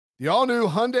The all-new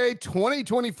Hyundai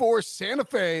 2024 Santa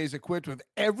Fe is equipped with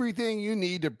everything you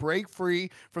need to break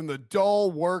free from the dull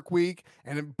work week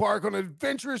and embark on an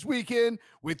adventurous weekend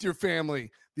with your family.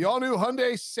 The all-new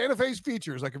Hyundai Santa Fe's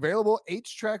features like available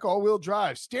H-Track all-wheel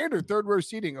drive, standard third-row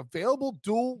seating, available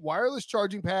dual wireless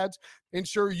charging pads,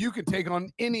 ensure you can take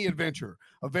on any adventure.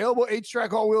 Available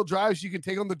H-Track all-wheel drives, you can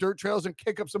take on the dirt trails and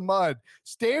kick up some mud.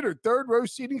 Standard third-row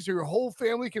seating so your whole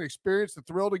family can experience the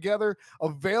thrill together.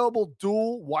 Available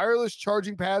dual wireless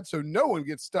charging pads so no one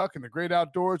gets stuck in the great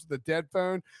outdoors with a dead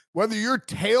phone. Whether you're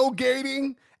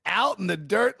tailgating out in the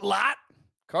dirt lot,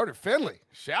 Carter Finley,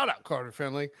 shout out Carter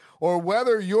Finley, or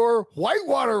whether you're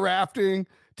whitewater rafting,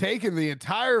 taking the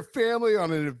entire family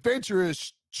on an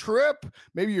adventurous trip,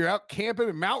 maybe you're out camping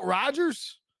at Mount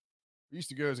Rogers. I used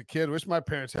to go as a kid. Wish my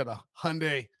parents had a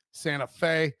Hyundai Santa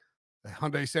Fe. The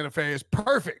Hyundai Santa Fe is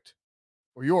perfect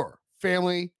for your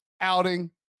family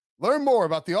outing. Learn more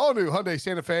about the all-new Hyundai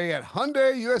Santa Fe at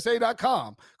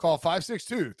HyundaiUSA.com. Call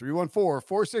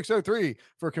 562-314-4603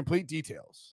 for complete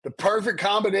details. The perfect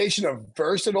combination of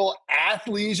versatile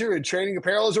athleisure and training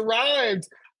apparel has arrived.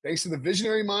 Thanks to the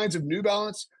visionary minds of New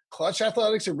Balance, Clutch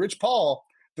Athletics, and Rich Paul,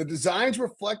 the designs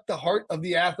reflect the heart of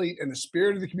the athlete and the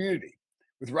spirit of the community.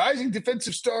 With rising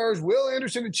defensive stars Will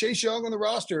Anderson and Chase Young on the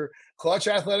roster, Clutch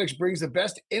Athletics brings the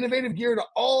best innovative gear to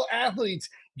all athletes,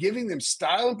 giving them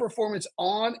style and performance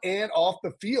on and off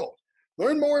the field.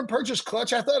 Learn more and purchase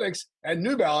Clutch Athletics at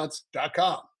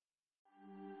NewBalance.com.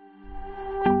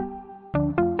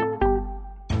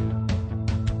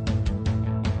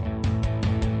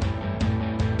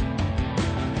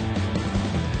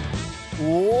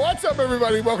 What's up,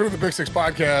 everybody? Welcome to the Big Six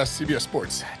Podcast, CBS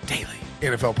Sports Daily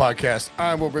NFL Podcast.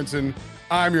 I'm Will Brinson.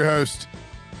 I'm your host.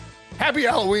 Happy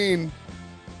Halloween.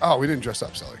 Oh, we didn't dress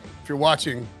up, Sully. If you're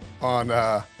watching on,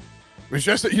 we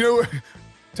dressed up,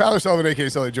 Tyler Sullivan, a.k.a.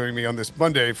 Sully, joining me on this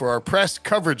Monday for our press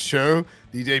coverage show,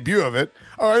 the debut of it.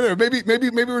 Oh, I know. Maybe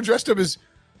we're dressed up as,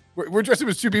 we're dressed up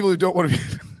as two people who don't want to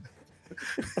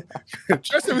be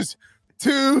dressed up as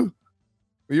two.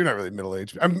 Well, you're not really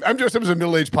middle-aged. I'm dressed up as a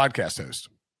middle-aged podcast host.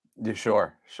 Yeah,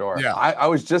 sure. Yeah. I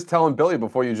was just telling Billy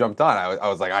before you jumped on. I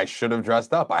was like, I should have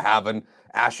dressed up. I have an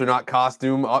astronaut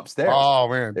costume upstairs. Oh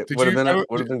man, it would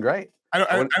have been great.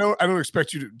 I don't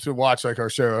expect you to watch like our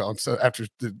show on after,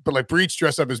 but like Breach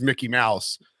dressed up as Mickey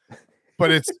Mouse,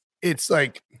 but it's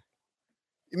like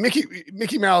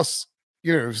Mickey Mouse.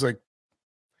 It's like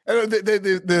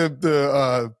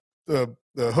the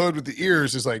hood with the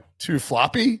ears is like too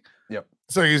floppy. Yep.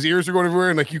 So his ears are going everywhere,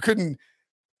 and like you couldn't.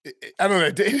 I don't know.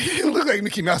 He didn't look like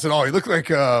Mickey Mouse at all. He looked like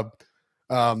what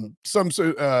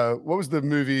was the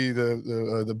movie?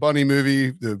 The bunny movie?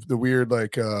 The weird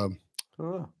like oh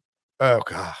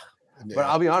god. But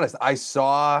I'll be honest, I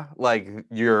saw like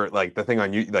the thing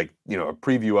on you, like, a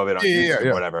preview of it on YouTube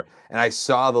or whatever, and I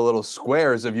saw the little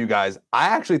squares of you guys. I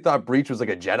actually thought Breach was like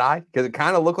a Jedi because it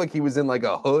kind of looked like he was in like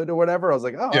a hood or whatever. I was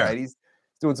like, oh, right, he's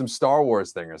doing some Star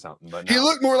Wars thing or something. But no. He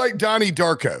looked more like Donnie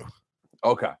Darko.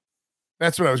 Okay.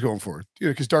 That's what I was going for.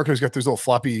 Because Darko's got those little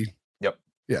floppy. Yep.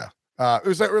 Yeah. It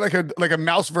was like a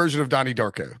mouse version of Donnie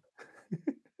Darko.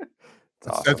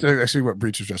 Awesome. That's actually what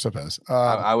Breach was dressed up as.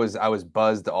 I was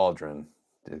Buzzed Aldrin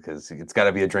because it's got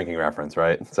to be a drinking reference,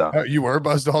 right? So you were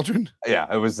Buzzed Aldrin?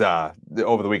 Yeah, it was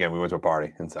over the weekend. We went to a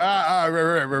party, and so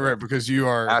right. Because you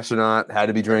are astronaut, had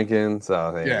to be drinking.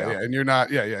 So and you're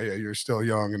not. You're still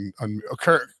young and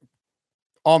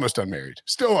almost unmarried.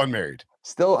 Still unmarried.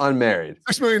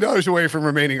 $6 million away from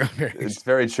remaining unmarried. It's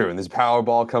very true. And there's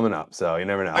Powerball coming up, so you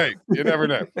never know. Hey, you never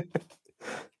know.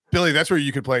 Billy, that's where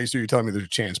you could play. So you're telling me there's a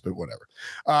chance, but whatever.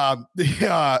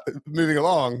 Moving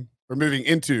along, or moving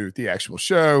into the actual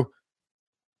show,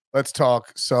 let's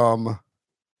talk some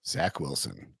Zack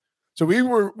Wilson. So we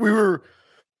were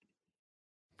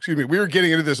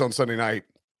getting into this on Sunday night,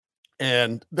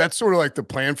 and that's sort of like the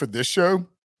plan for this show.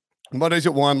 Mondays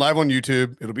at 1, live on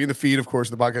YouTube. It'll be in the feed, of course,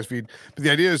 the podcast feed. But the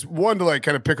idea is one to like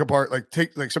kind of pick apart, like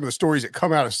take like some of the stories that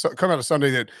come out of Sunday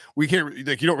that we can't,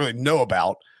 like, you don't really know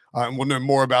about, and we'll know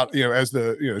more about as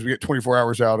we get 24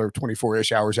 hours out or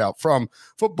 24-ish hours out from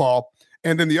football.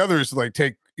 And then the other is to like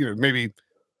take maybe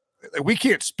like, we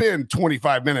can't spend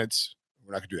 25 minutes.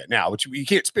 We're not gonna do that now, but we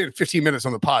can't spend 15 minutes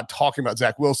on the pod talking about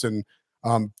Zack Wilson,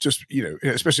 just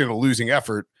especially in a losing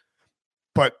effort.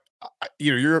 But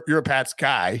you're a Pats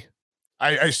guy.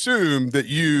 I assume that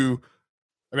I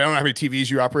don't know how many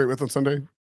TVs you operate with on Sunday.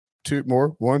 Two more?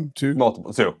 One, two?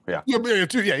 Multiple, two, yeah. Yeah,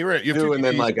 two, yeah, you're right. You have two, two and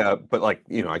TVs. then but I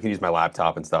can use my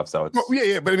laptop and stuff, so it's... Well,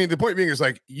 yeah, but I mean, the point being is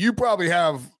like, you probably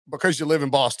have, because you live in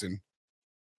Boston,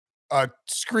 a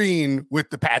screen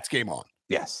with the Pats game on.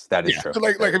 Yes, that is true. So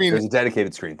I mean, there's a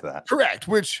dedicated screen to that. Correct,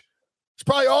 which It's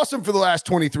probably awesome for the last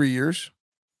 23 years.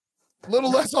 A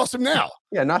little less awesome now.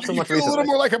 Yeah, not so much feel recently. A little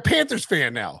more like a Panthers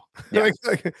fan now. Yeah.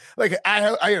 like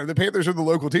I the Panthers are the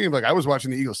local team. Like I was watching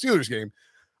the Eagles-Steelers game,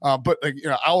 but like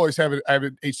I always have it. I have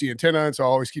an HD antenna, so I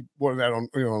always keep one of that on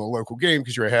on a local game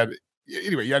because you're ahead.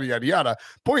 Anyway, yada yada yada.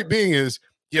 Point being is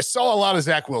you saw a lot of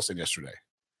Zack Wilson yesterday.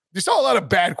 You saw a lot of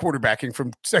bad quarterbacking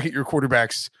from second-year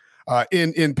quarterbacks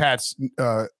in Pat's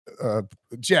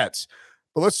Jets.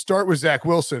 But let's start with Zack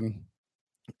Wilson,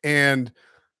 and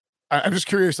I'm just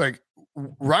curious, like.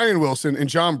 Ryan Wilson and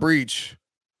John Breach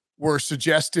were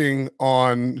suggesting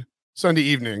on Sunday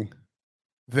evening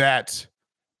that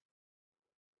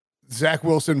Zack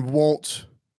Wilson won't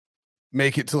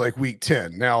make it to like week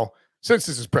 10. Now, since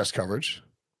this is press coverage,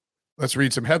 let's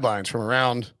read some headlines from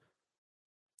around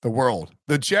the world.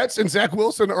 The Jets and Zack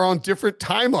Wilson are on different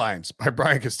timelines by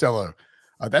Brian Costello.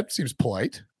 That seems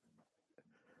polite.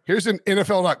 Here's an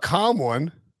NFL.com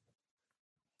one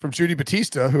from Judy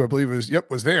Batista, who I believe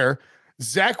was there.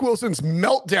 Zack Wilson's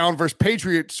meltdown versus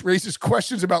Patriots raises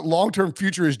questions about long-term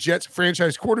future as Jets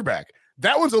franchise quarterback.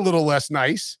 That one's a little less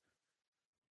nice.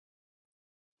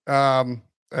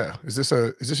 Is this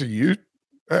a you?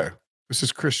 This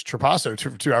is Chris Trapasso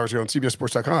 2 hours ago on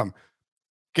CBSSports.com.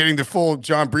 Getting the full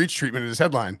John Breach treatment in his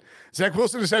headline. Zack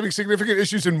Wilson is having significant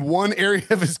issues in one area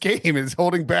of his game and is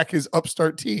holding back his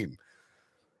upstart team.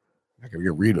 I can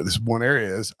read what this one area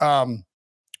is.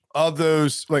 Of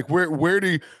those, like where do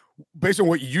you, based on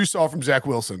what you saw from Zack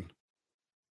Wilson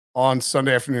on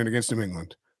Sunday afternoon against New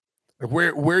England, like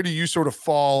where do you sort of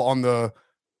fall on the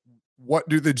what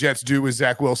do the Jets do with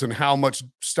Zack Wilson? How much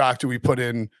stock do we put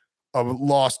in a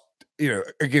loss,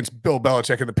 against Bill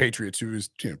Belichick and the Patriots, who has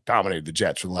dominated the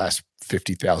Jets for the last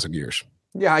 50,000 years?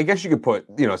 Yeah, I guess you could put,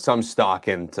 some stock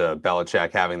into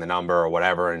Belichick having the number or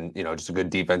whatever and, just a good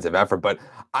defensive effort. But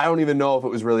I don't even know if it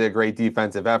was really a great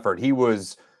defensive effort. He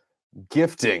was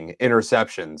gifting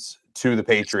interceptions to the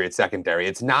Patriots secondary.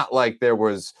 It's not like there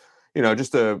was,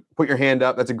 just to put your hand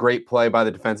up, that's a great play by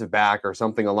the defensive back or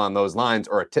something along those lines,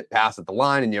 or a tip pass at the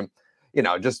line and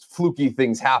just fluky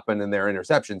things happen in their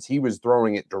interceptions. He was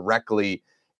throwing it directly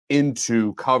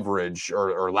into coverage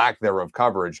or lack thereof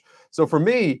coverage. So for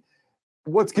me,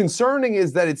 what's concerning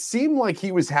is that it seemed like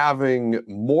he was having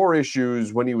more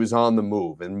issues when he was on the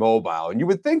move and mobile. And you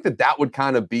would think that that would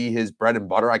kind of be his bread and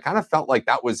butter. I kind of felt like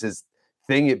that was his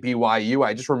thing at BYU.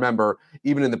 I just remember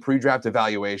even in the pre-draft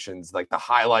evaluations, like the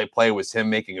highlight play was him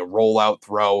making a rollout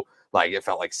throw. Like it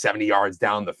felt like 70 yards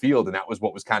down the field. And that was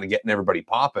what was kind of getting everybody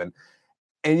popping.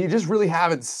 And you just really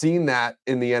haven't seen that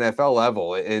in the NFL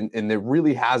level. And there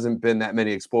really hasn't been that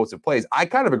many explosive plays. I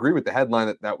kind of agree with the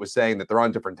headline that was saying that they're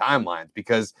on different timelines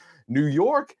because New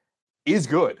York is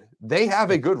good. They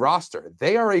have a good roster.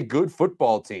 They are a good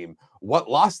football team. What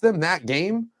lost them that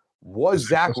game was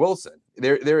Zack Wilson.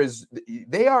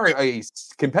 They are a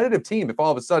competitive team if all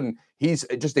of a sudden he's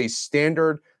just a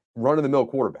standard run-of-the-mill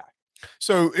quarterback.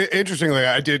 So interestingly,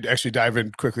 I did actually dive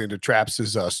in quickly into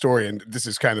Traps' story, and this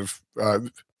is kind of, I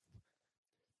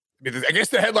guess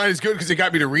the headline is good because it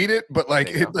got me to read it, but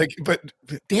but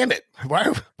damn it,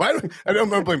 why? I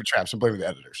don't blame Traps. I'm blaming the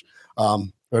editors. I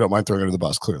don't mind throwing under the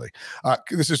bus. Clearly,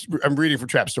 I'm reading from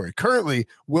Traps' story. Currently,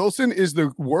 Wilson is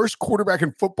the worst quarterback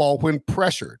in football when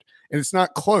pressured. And it's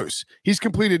not close. He's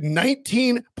completed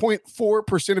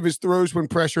 19.4% of his throws when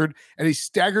pressured and a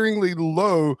staggeringly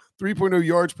low 3.0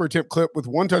 yards per attempt clip with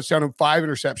 1 touchdown and 5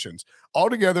 interceptions.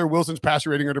 Altogether, Wilson's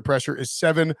passer rating under pressure is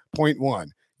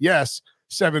 7.1. Yes,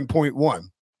 7.1.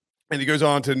 And he goes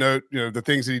on to note, the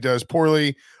things that he does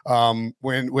poorly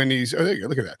when he's there you go,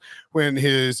 look at that. When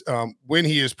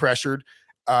he is pressured.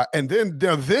 And then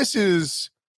now this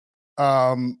is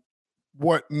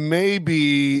what may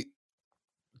be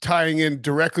tying in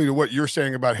directly to what you're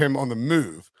saying about him on the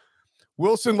move.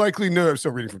 Wilson likely knows, I'm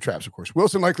still reading from Traps, of course.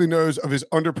 Wilson likely knows of his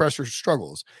under pressure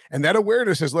struggles, and that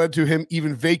awareness has led to him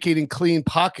even vacating clean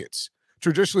pockets,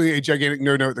 traditionally a gigantic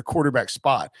no-no at the quarterback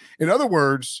spot. In other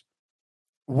words,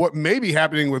 what may be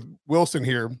happening with Wilson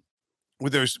here,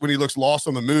 with those when he looks lost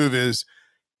on the move, is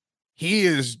he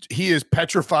is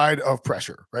petrified of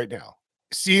pressure right now,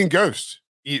 seeing ghosts,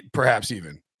 perhaps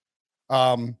even,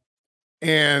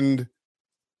 and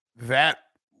that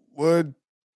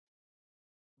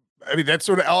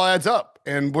sort of all adds up.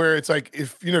 And where it's like,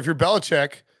 if you're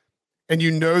Belichick and that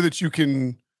you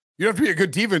don't have to be a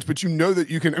good defense, but that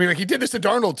you can, he did this to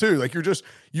Darnold too. Like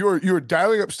you're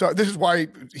dialing up stuff. This is why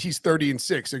he's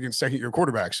 30-6 against second-year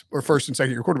quarterbacks or first and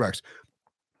second-year quarterbacks.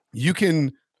 You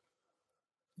can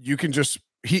just,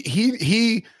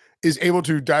 he is able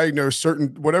to diagnose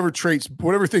certain, whatever traits,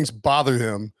 whatever things bother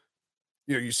him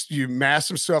you mask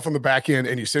some stuff on the back end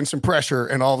and you send some pressure,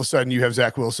 and all of a sudden you have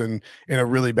Zack Wilson in a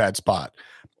really bad spot.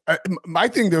 My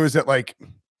thing though is that like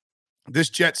this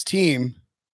Jets team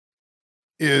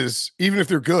is, even if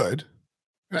they're good,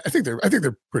 I think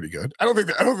they're pretty good. I don't think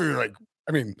they're like,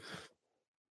 I mean,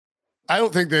 I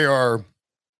don't think they are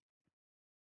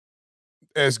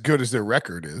as good as their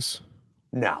record is.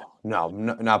 No,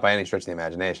 not by any stretch of the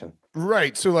imagination.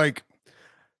 Right. So like,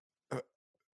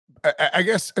 I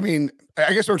guess what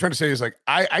I'm trying to say is like,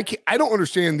 I don't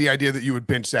understand the idea that you would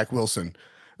bench Zack Wilson.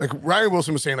 Like Ryan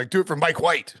Wilson was saying, like, do it for Mike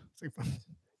White.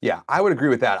 Yeah, I would agree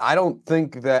with that.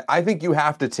 I think you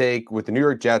have to take, with the New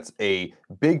York Jets, a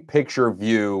big picture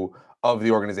view of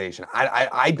the organization.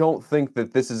 I don't think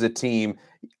that this is a team.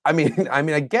 I mean,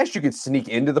 I guess you could sneak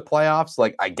into the playoffs.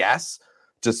 Like, I guess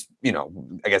I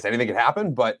guess anything could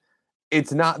happen, but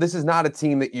this is not a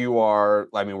team that you are,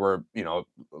 I mean, we're,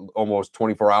 almost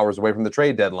 24 hours away from the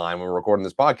trade deadline when we're recording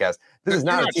this podcast. This is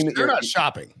not a team that you're not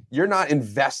shopping. You're not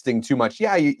investing too much.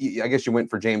 Yeah, I guess you went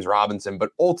for James Robinson,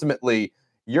 but ultimately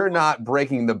you're not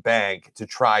breaking the bank to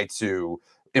try to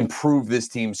improve this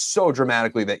team so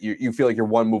dramatically that you feel like you're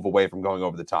one move away from going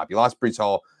over the top. You lost Breece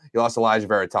Hall. You lost Elijah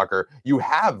Vera Tucker. You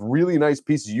have really nice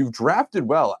pieces. You've drafted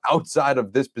well outside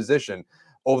of this position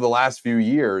over the last few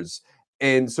years.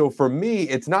 And so for me,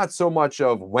 it's not so much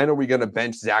of when are we going to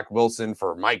bench Zack Wilson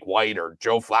for Mike White or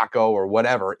Joe Flacco or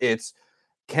whatever. It's,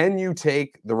 can you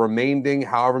take the remaining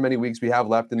however many weeks we have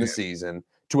left in the season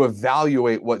to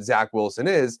evaluate what Zack Wilson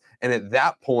is, and at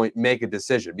that point make a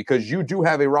decision? Because you do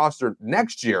have a roster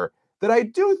next year that I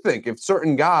do think, if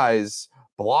certain guys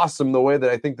blossom the way that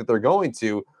I think that they're going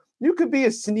to, you could be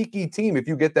a sneaky team if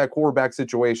you get that quarterback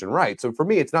situation right. So for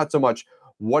me, it's not so much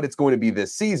what it's going to be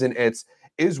this season. It's,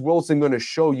 is Wilson going to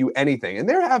show you anything? And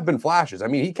there have been flashes. I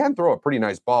mean, he can throw a pretty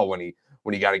nice ball when he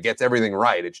gets everything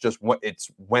right. It's just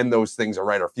when those things are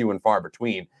right are few and far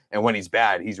between. And when he's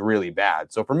bad, he's really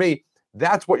bad. So for me,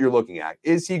 that's what you're looking at.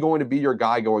 Is he going to be your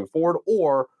guy going forward?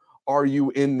 Or are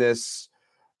you in this,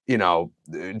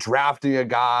 drafting a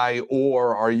guy,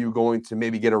 or are you going to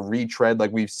maybe get a retread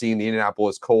like we've seen the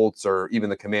Indianapolis Colts or even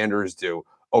the Commanders do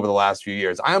over the last few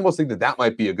years? I almost think that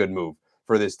might be a good move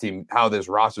for this team, how this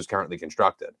roster is currently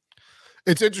constructed.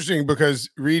 It's interesting because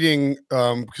reading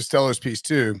Costello's piece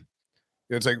too,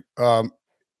 it's like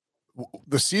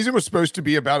the season was supposed to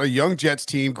be about a young Jets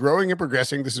team growing and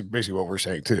progressing. This is basically what we're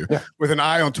saying too, with an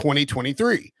eye on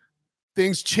 2023.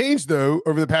 Things changed though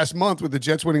over the past month with the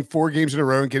Jets winning 4 games in a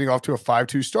row and getting off to a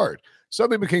 5-2 start.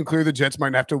 Suddenly became clear the Jets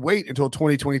might have to wait until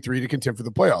 2023 to contend for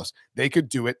the playoffs. They could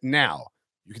do it now.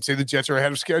 You can say the Jets are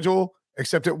ahead of schedule,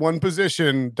 except at one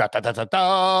position,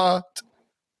 the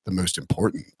most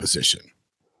important position,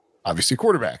 obviously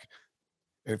quarterback.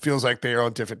 It feels like they are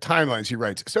on different timelines, he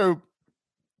writes. So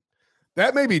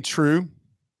that may be true.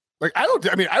 Like, I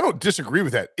don't disagree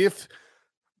with that. Actually,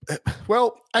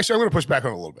 I'm going to push back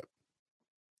on it a little bit.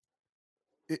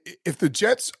 If the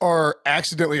Jets are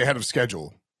accidentally ahead of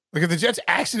schedule, like if the Jets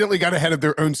accidentally got ahead of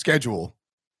their own schedule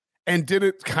and did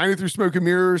it kind of through smoke and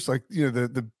mirrors, like,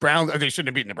 the Browns, they shouldn't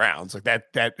have beaten the Browns. Like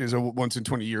that is a once in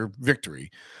 20 year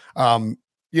victory.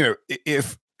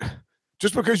 If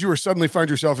just because you suddenly find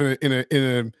yourself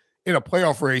in a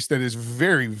playoff race that is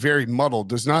very, very muddled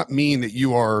does not mean that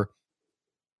you are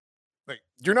like,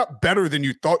 you're not better than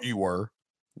you thought you were.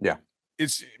 Yeah.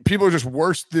 It's people are just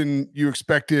worse than you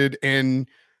expected. And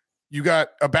you got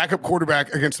a backup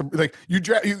quarterback against them. Like you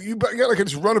got like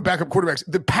this run of backup quarterbacks.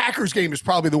 The Packers game is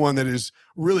probably the one that is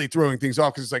really throwing things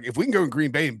off. Cause it's like, if we can go in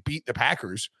Green Bay and beat the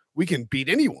Packers, we can beat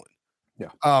anyone. Yeah.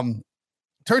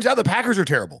 Turns out the Packers are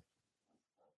terrible.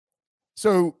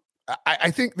 So I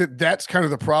think that's kind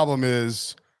of the problem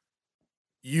is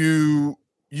you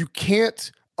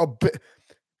cannot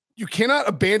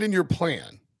abandon your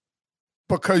plan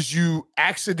because you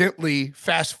accidentally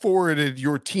fast forwarded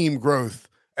your team growth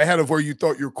ahead of where you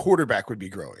thought your quarterback would be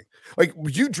growing. Like,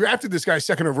 you drafted this guy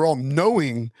second overall,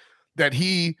 knowing that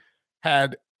he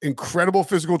had incredible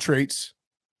physical traits,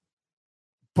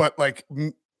 but like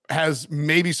has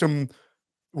maybe some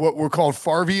what were called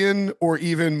Favrean or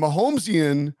even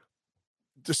Mahomesian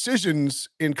decisions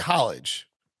in college.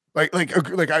 Like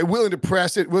I'm willing to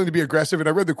press it, willing to be aggressive. And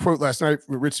I read the quote last night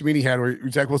that Rich Cimini had where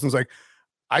Zack Wilson's like,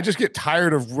 I just get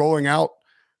tired of rolling out,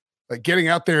 like getting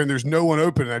out there and there's no one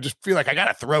open. And I just feel like I got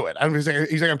to throw it.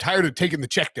 He's like, I'm tired of taking the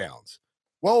checkdowns.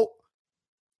 Well,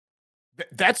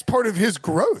 that's part of his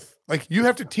growth. Like, you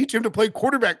have to teach him to play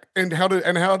quarterback and how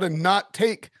to not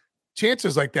take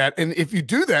chances like that. And if you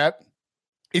do that,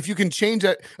 if you can change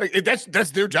that, like,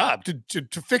 that's their job to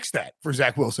fix that for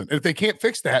Zack Wilson. And if they can't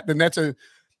fix that, then it's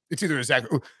either is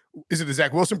it a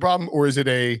Zack Wilson problem or is it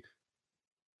a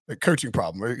a coaching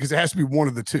problem, right? Because it has to be one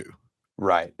of the two.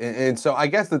 Right. And so I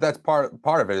guess that's part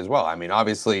of it as well. I mean,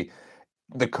 obviously,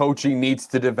 the coaching needs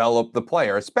to develop the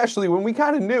player, especially when we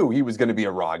kind of knew he was going to be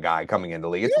a raw guy coming into the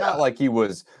league. It's not like he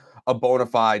was a bona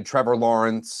fide Trevor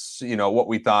Lawrence, what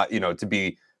we thought, to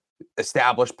be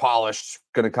established, polished,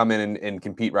 going to come in and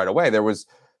compete right away. There was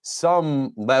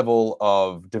some level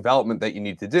of development that you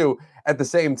need to do. At the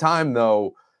same time,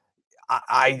 though,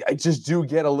 I just do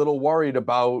get a little worried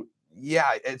about,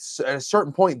 it's at a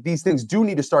certain point, these things do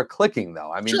need to start clicking,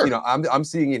 though. I mean, I'm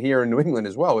seeing it here in New England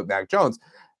as well with Mac Jones.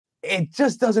 It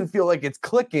just doesn't feel like it's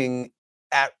clicking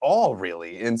at all,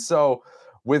 really. And so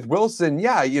with Wilson,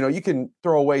 you can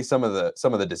throw away some of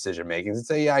the decision makings and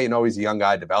say, he's a young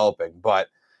guy developing, but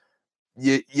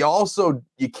you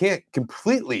can't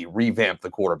completely revamp the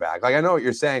quarterback. Like, I know what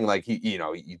you're saying, like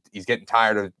he's getting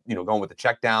tired of going with the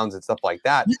checkdowns and stuff like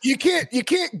that. You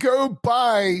can't go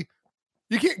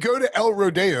to El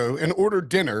Rodeo and order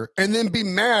dinner and then be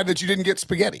mad that you didn't get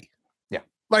spaghetti. Yeah.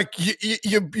 Like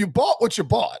you bought what you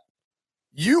bought.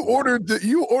 You ordered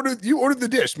the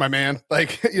dish, my man.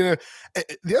 Like, the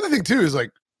other thing too is like,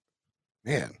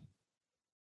 man,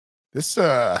 this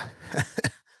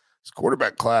this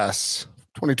quarterback class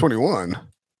 2021.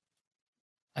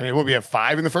 I mean, what, we have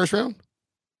 5 in the first round?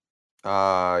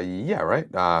 Yeah, right.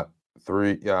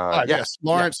 3 yes.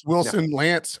 Lawrence, Wilson,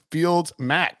 Lance, Fields,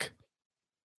 Mac.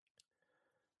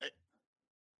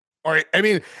 All right. I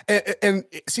mean, and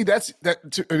see,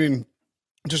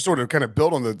 just sort of kind of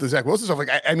build on the Zack Wilson stuff.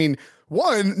 Like, I mean,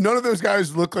 one, none of those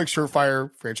guys look like surefire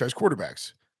franchise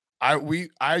quarterbacks. I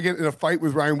get in a fight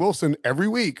with Ryan Wilson every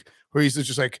week where he's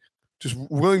just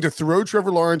willing to throw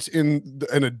Trevor Lawrence in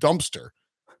a dumpster.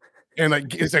 And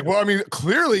like, it's like, well, I mean,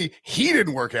 clearly he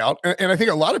didn't work out. And I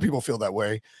think a lot of people feel that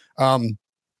way.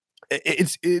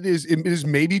 It is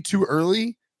maybe too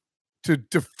early to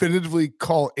definitively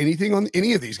call anything on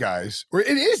any of these guys, or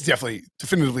it is definitely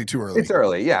definitively too early. It's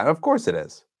early. Yeah, of course it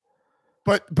is.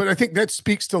 But I think that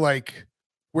speaks to like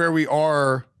where we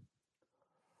are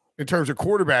in terms of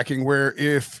quarterbacking, where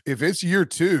if it's year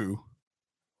 2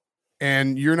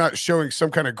 and you're not showing some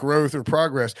kind of growth or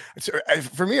progress,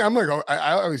 for me, I'm like,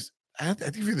 I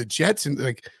think for the Jets and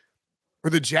or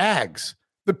the Jags,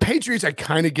 the Patriots, I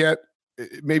kind of get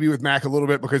maybe with Mac a little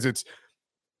bit because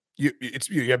you're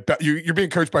being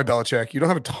coached by Belichick. You don't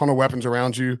have a ton of weapons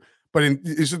around you, but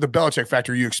this is the Belichick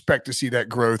factor. You expect to see that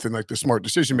growth and like the smart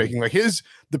decision making. Like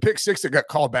the pick 6 that got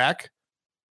called back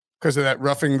because of that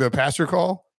roughing the passer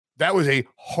call, that was a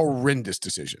horrendous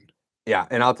decision. Yeah,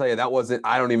 and I'll tell you,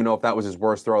 I don't even know if that was his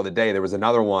worst throw of the day. There was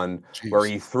another one where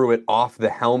he threw it off the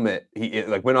helmet.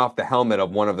 It went off the helmet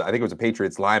of one of I think it was a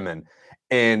Patriots lineman,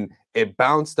 and it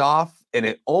bounced off, and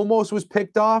it almost was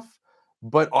picked off.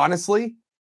 But honestly,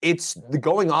 it's the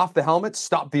going off the helmet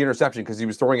stopped the interception because he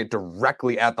was throwing it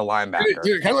directly at the linebacker.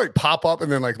 Did it kind of like pop up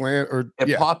and then like land? Or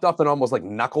it popped up and almost like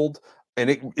knuckled. And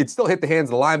it still hit the hands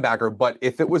of the linebacker, but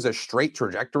if it was a straight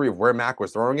trajectory of where Mac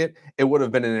was throwing it, it would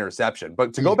have been an interception.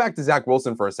 But to go back to Zack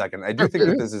Wilson for a second, I do think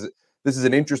that this is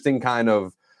an interesting kind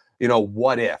of,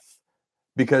 what if,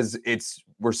 because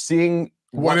we're seeing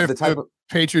what if the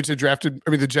Patriots had drafted. I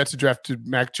mean, the Jets had drafted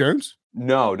Mac Jones.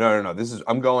 No.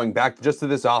 I'm going back just to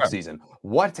this offseason.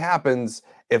 What happens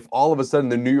if all of a sudden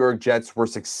the New York Jets were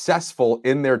successful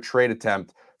in their trade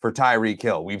attempt for Tyreek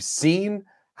Hill? We've seen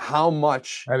how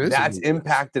much that's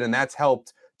impacted and that's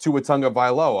helped Tua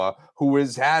Tagovailoa, who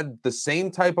has had the same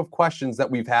type of questions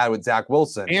that we've had with Zack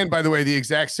Wilson. And by the way, the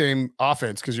exact same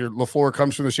offense, because your LaFleur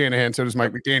comes from the Shanahan, so does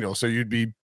Mike McDaniel. So you'd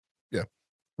be,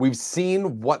 We've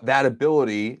seen what that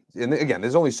ability, and again,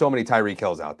 there's only so many Tyreek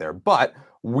Hills out there, but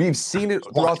we've seen it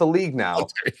throughout the league now.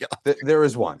 There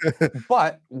is one.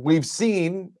 But we've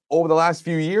seen over the last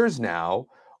few years now,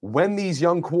 when these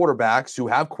young quarterbacks who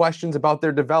have questions about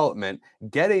their development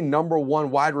get a number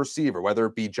 1 wide receiver, whether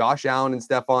it be Josh Allen and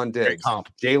Stephon Diggs,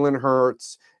 Jalen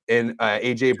Hurts and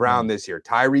A.J. Brown this year,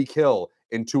 Tyreek Hill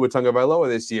and Tua Tagovailoa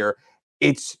this year,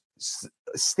 it's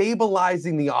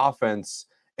stabilizing the offense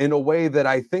in a way that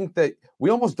I think that we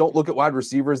almost don't look at wide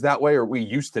receivers that way, or we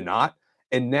used to not.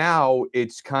 And now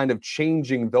it's kind of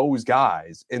changing those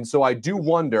guys. And so I do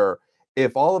wonder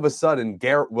if all of a sudden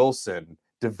Garrett Wilson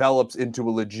develops into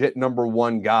a legit number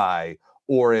 1 guy,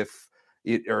 or if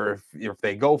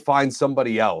they go find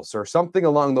somebody else or something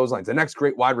along those lines, the next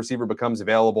great wide receiver becomes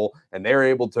available and they're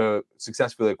able to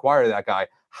successfully acquire that guy.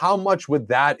 How much would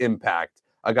that impact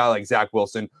a guy like Zack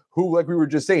Wilson, who, like we were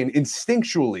just saying,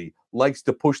 instinctually likes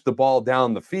to push the ball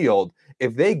down the field?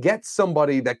 If they get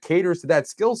somebody that caters to that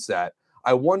skill set,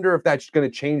 I wonder if that's going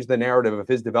to change the narrative of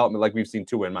his development, like we've seen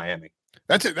in Miami.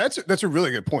 That's a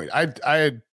really good point.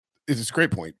 It's a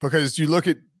great point, because you look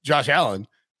at Josh Allen,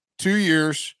 2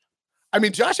 years.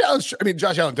 Josh Allen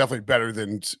definitely better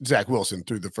than Zack Wilson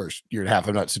through the first year and a half.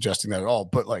 I'm not suggesting that at all,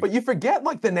 but you forget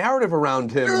like the narrative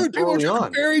around him. Dude, people early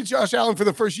on. Buried Josh Allen for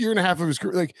the first year and a half of his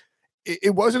career. Like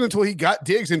it wasn't until he got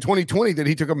Diggs in 2020 that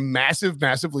he took a massive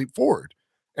leap forward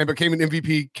and became an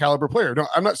MVP caliber player. No,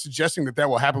 I'm not suggesting that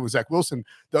will happen with Zack Wilson.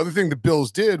 The other thing the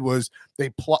Bills did was they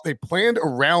planned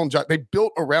around, they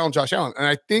built around Josh Allen. And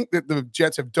I think that the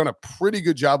Jets have done a pretty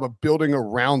good job of building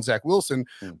around Zack Wilson,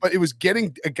 but it was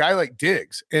getting a guy like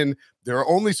Diggs. And there are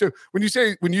only when you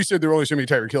said there are only so many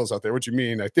Tyreek Hills out there, what you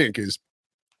mean, I think, is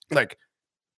like,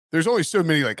 there's only so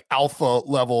many like alpha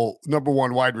level number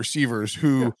one wide receivers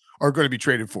who are going to be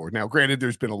traded for. Now, granted,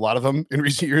 there's been a lot of them in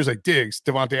recent years, like Diggs,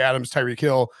 Devontae Adams, Tyreek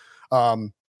Hill.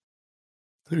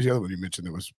 Who's the other one you mentioned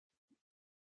that was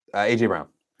AJ Brown?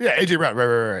 Yeah, AJ Brown.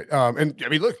 Right. And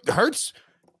look, Hurts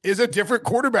is a different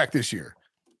quarterback this year.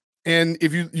 And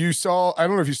if you saw, I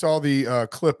don't know if you saw the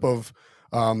clip of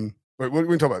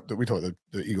we talk about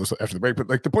the Eagles after the break, but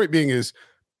like the point being is,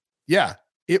 yeah.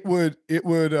 It would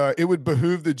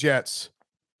behoove the Jets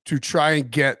to try and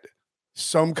get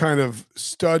some kind of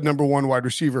stud number one wide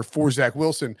receiver for Zack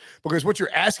Wilson, because what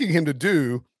you're asking him to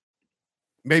do,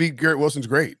 maybe Garrett Wilson's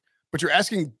great, but you're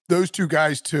asking those two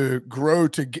guys to grow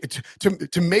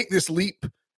to make this leap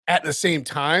at the same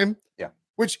time,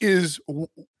 which is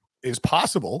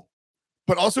possible,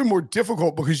 but also more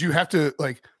difficult because you have to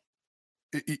like.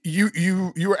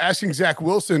 You are asking Zack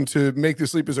Wilson to make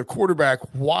this leap as a quarterback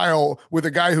while with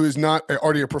a guy who is not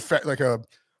already a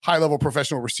high level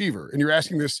professional receiver, and you're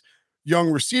asking this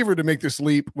young receiver to make this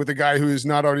leap with a guy who is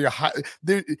not already a high.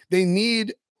 They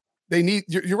need.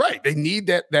 You're right. They need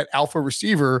that alpha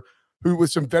receiver who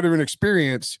with some veteran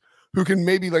experience who can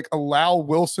maybe like allow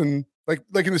Wilson like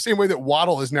in the same way that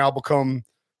Waddle has now become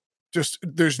just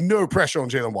there's no pressure on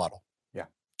Jalen Waddle.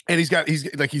 And he's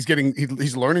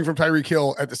learning from Tyreek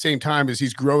Hill at the same time as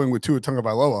he's growing with Tua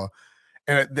Tagovailoa,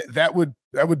 and that would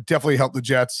definitely help the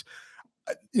Jets.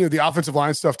 The offensive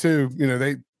line stuff too.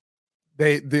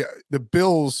 The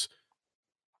Bills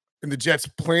and the Jets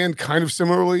planned kind of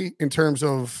similarly in terms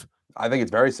of. I think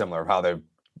it's very similar of how they're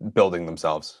building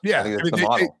themselves. Yeah, I think it's the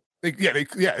model.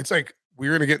 It's like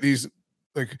we're gonna get these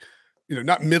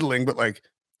not middling, but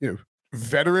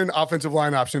veteran offensive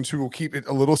line options who will keep it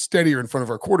a little steadier in front of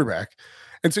our quarterback.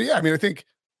 And so, I think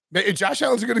Josh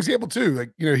Allen's a good example too.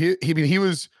 Like, he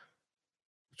was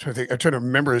I'm trying to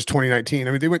remember his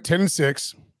 2019. They went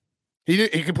 10-6. He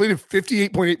completed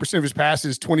 58.8% of his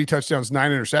passes, 20 touchdowns,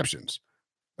 9 interceptions.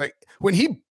 Like when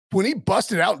he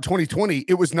busted out in 2020,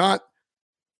 it was not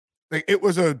like,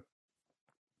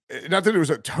 not that it was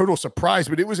a total surprise,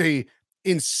 but it was a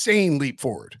insane leap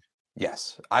forward.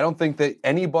 Yes. I don't think that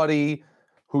anybody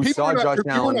who saw Josh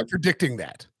Allen... not predicting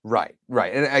that. Right.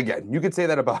 And again, you could say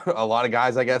that about a lot of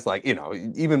guys, I guess, like,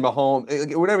 even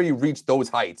Mahomes, whenever you reach those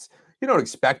heights, you don't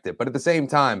expect it. But at the same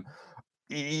time,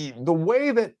 the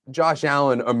way that Josh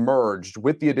Allen emerged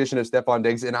with the addition of Stephon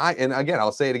Diggs, and again,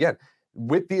 I'll say it again,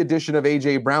 with the addition of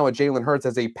A.J. Brown with Jalen Hurts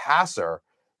as a passer,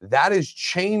 that has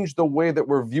changed the way that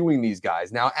we're viewing these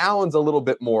guys. Now, Allen's a little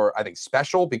bit more, I think,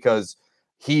 special because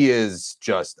he is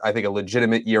just, I think, a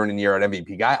legitimate year in and year out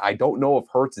MVP guy. I don't know if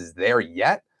Hurts is there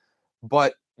yet,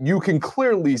 but you can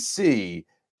clearly see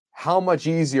how much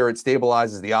easier it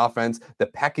stabilizes the offense, the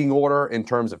pecking order in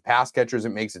terms of pass catchers. It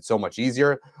makes it so much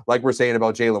easier. Like we're saying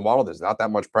about Jalen Waddle, there's not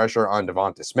that much pressure on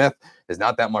Devonta Smith. There's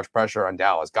not that much pressure on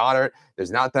Dallas Goedert.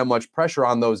 There's not that much pressure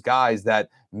on those guys that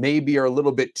maybe are a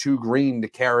little bit too green to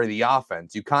carry the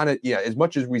offense. You kind of, as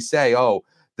much as we say,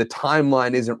 the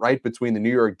timeline isn't right between the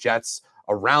New York Jets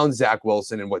around Zack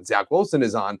Wilson and what Zack Wilson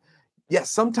is on. Yes,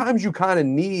 sometimes you kind of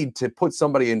need to put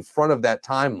somebody in front of that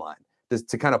timeline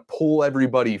to kind of pull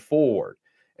everybody forward.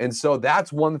 And so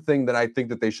that's one thing that I think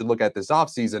that they should look at this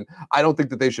offseason. I don't think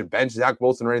that they should bench Zack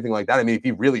Wilson or anything like that. If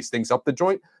he really stinks up the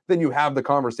joint, then you have the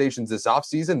conversations this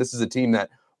offseason. This is a team that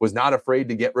was not afraid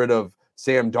to get rid of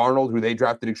Sam Darnold, who they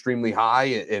drafted extremely high,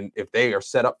 and if they are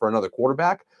set up for another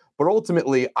quarterback. But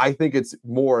ultimately, I think it's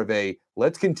more of a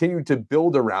let's continue to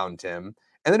build around him.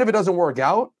 And then if it doesn't work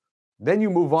out, then you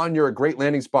move on. You're a great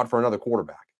landing spot for another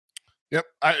quarterback. Yep,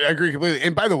 I agree completely.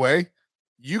 And by the way,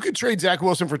 you could trade Zack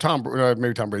Wilson for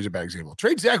maybe Tom Brady's a bad example.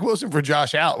 Trade Zack Wilson for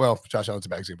Josh Allen. Well, Josh Allen's a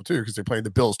bad example too because they played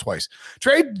the Bills twice.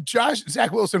 Trade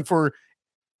Zack Wilson for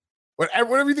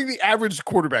whatever you think the average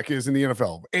quarterback is in the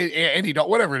NFL. Andy Dalton,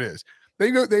 whatever it is.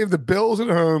 They have the Bills at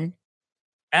home,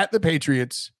 at the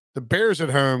Patriots, the Bears at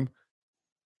home,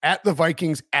 at the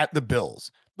Vikings, at the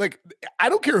Bills. Like, I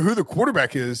don't care who the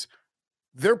quarterback is.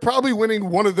 They're probably winning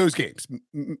one of those games.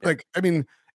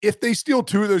 If they steal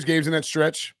two of those games in that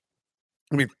stretch,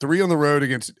 I mean, 3 on the road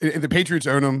against the Patriots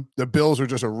own them. The Bills are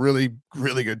just a really,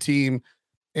 really good team.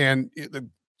 And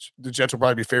the Jets will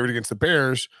probably be favored against the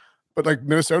Bears. But like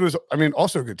Minnesota's, I mean,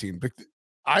 also a good team. But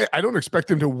I don't expect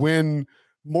them to win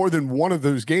more than one of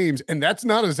those games. And that's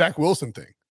not a Zack Wilson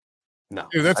thing. No,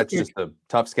 that's just a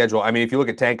tough schedule. I mean, if you look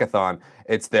at Tankathon,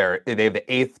 they have the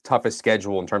 8th toughest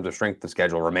schedule in terms of strength of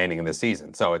schedule remaining in this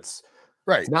season. So it's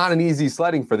not an easy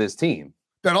sledding for this team.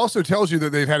 That also tells you that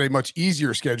they've had a much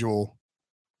easier schedule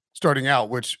starting out,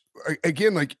 which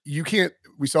again, like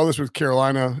we saw this with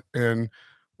Carolina and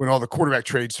when all the quarterback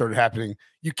trades started happening,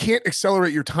 you can't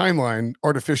accelerate your timeline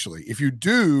artificially. If you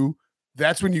do,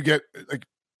 that's when you get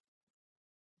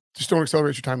just don't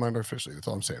accelerate your timeline artificially. That's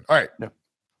all I'm saying. All right. No.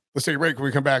 Let's take a break. When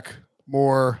we come back,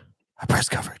 more press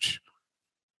coverage.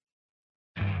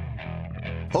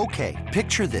 Okay,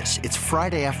 picture this. It's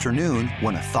Friday afternoon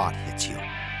when a thought hits you.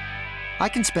 I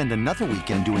can spend another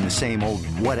weekend doing the same old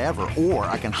whatever, or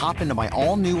I can hop into my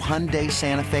all-new Hyundai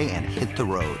Santa Fe and hit the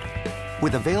road.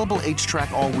 With available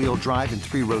H-Track all-wheel drive and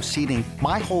 3-row seating,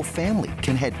 my whole family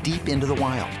can head deep into the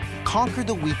wild. Conquer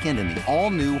the weekend in the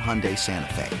all-new Hyundai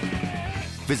Santa Fe.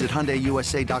 Visit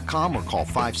HyundaiUSA.com or call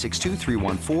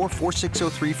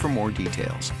 562-314-4603 for more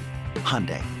details.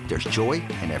 Hyundai, there's joy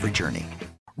in every journey.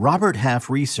 Robert Half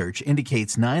research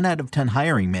indicates 9 out of 10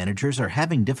 hiring managers are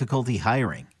having difficulty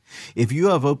hiring. If you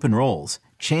have open roles,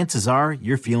 chances are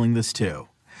you're feeling this too.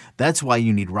 That's why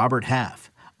you need Robert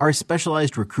Half. Our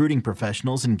specialized recruiting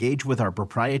professionals engage with our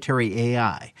proprietary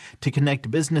AI to connect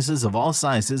businesses of all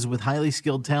sizes with highly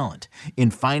skilled talent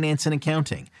in finance and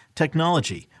accounting,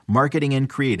 technology, marketing and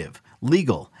creative,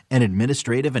 legal, and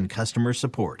administrative and customer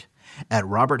support. At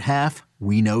Robert Half,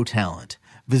 we know talent.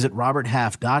 Visit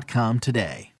roberthalf.com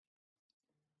today.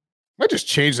 I might just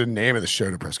change the name of the show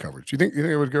to press coverage. You think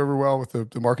it would go over well with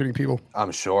the marketing people?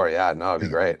 I'm sure. Yeah, no, it'd be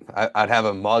great. I'd have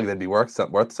a mug that'd be worth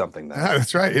something. Then.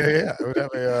 That's right. Yeah. I would have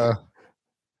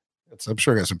I'm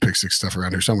sure I got some Pick Six stuff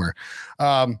around here somewhere.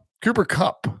 Cooper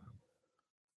Kupp.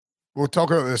 We'll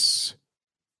talk about this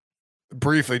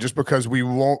briefly, just because we're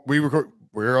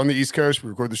on the East Coast. We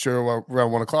record the show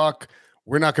around 1:00.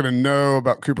 We're not going to know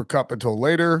about Cooper Kupp until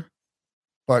later.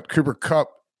 But Cooper Kupp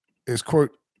is,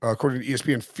 quote, according to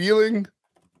ESPN, feeling,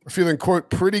 quote,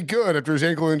 pretty good after his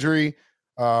ankle injury.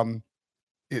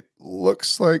 It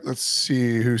looks like, let's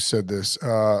see who said this.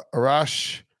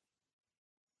 Arash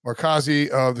Markazi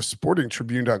of the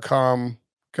sportingtribune.com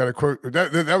got a quote.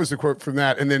 That was the quote from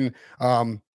that. And then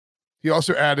he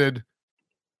also added,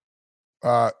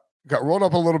 got rolled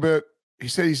up a little bit. He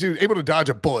said he's able to dodge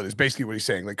a bullet is basically what he's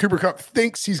saying. Like Cooper Kupp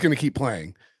thinks he's going to keep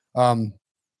playing.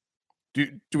 Do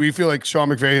we feel like Sean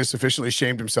McVay has sufficiently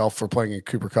shamed himself for playing in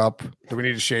Cooper Kupp? Do we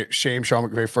need to shame Sean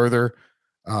McVay further?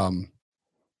 Any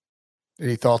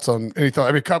thoughts? I mean,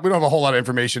 Kupp, we don't have a whole lot of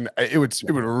information. It would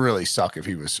really suck if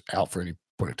he was out for any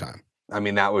point of time. I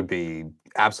mean, that would be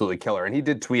absolutely killer. And he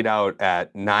did tweet out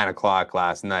at 9:00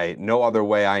 last night, no other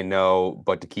way I know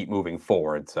but to keep moving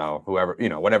forward. So whoever,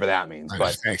 whatever that means.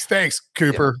 But thanks,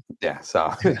 Cooper. Yeah.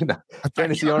 So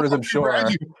fantasy owners, I'm sure.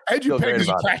 I had you pegged as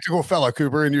a practical fella,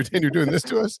 Cooper, and you're doing this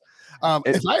to us.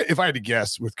 If I had to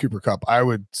guess with Cooper Kupp, I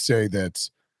would say that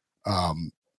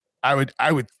I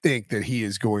would think that he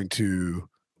is going to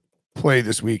play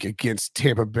this week against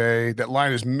Tampa Bay. That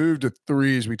line has moved to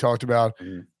 3, as we talked about.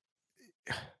 Mm-hmm.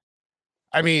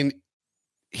 I mean,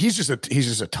 he's just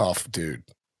a tough dude.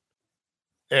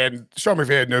 And Sean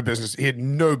McVay had no business. He had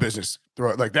no business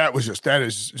throwing like that. That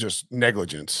is just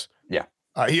negligence. Yeah.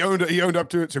 He owned up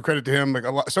to it. So credit to him.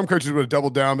 Like some coaches would have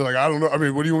doubled down, be like, I don't know. I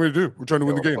mean, what do you want me to do? We're trying to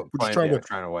win the game. We're just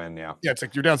trying to win. Yeah. Yeah. It's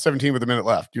like you're down 17 with a minute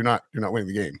left. You're not winning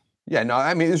the game. Yeah. No,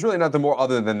 I mean, there's really nothing more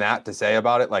other than that to say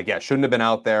about it. Like, yeah, shouldn't have been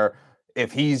out there.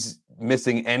 If he's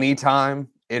missing any time,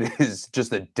 it is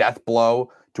just a death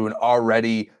blow to an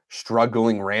already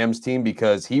struggling Rams team,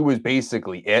 because he was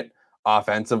basically it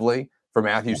offensively for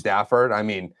Matthew Stafford. I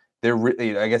mean,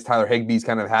 I guess Tyler Higbee's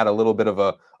kind of had a little bit of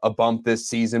a bump this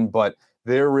season, but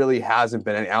there really hasn't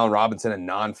been any. Allen Robinson, a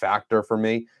non-factor for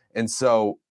me. And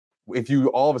so if you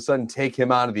all of a sudden take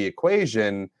him out of the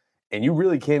equation and you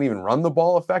really can't even run the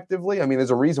ball effectively, I mean,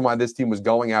 there's a reason why this team was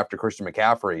going after Christian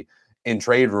McCaffrey in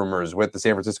trade rumors with the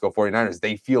San Francisco 49ers.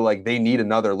 They feel like they need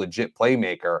another legit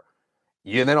playmaker.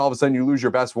 And then all of a sudden you lose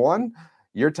your best one.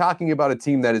 You're talking about a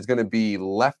team that is going to be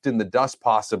left in the dust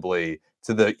possibly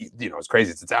to the, as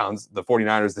crazy as it sounds, the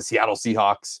 49ers, the Seattle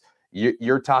Seahawks.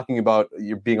 You're talking about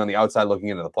you're being on the outside looking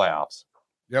into the playoffs.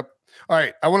 Yep. All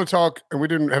right. I want to talk, and we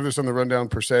didn't have this on the rundown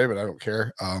per se, but I don't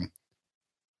care.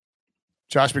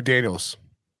 Josh McDaniels.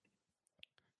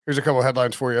 Here's a couple of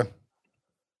headlines for you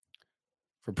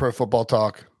from Pro Football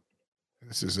Talk.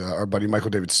 This is our buddy Michael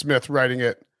David Smith writing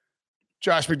it.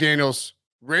 Josh McDaniels,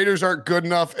 Raiders aren't good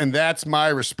enough, and that's my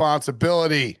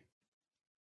responsibility.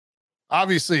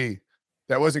 Obviously,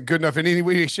 that wasn't good enough in any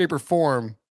way, shape, or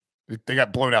form. They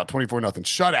got blown out 24-0.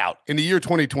 Shut out in the year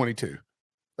 2022.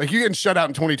 Like, you're getting shut out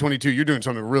in 2022, you're doing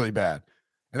something really bad.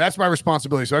 And that's my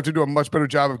responsibility. So I have to do a much better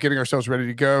job of getting ourselves ready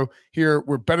to go here.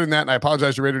 We're better than that, and I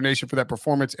apologize to Raider Nation for that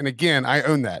performance. And again, I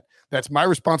own that. That's my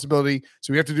responsibility.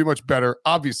 So we have to do much better,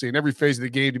 obviously, in every phase of the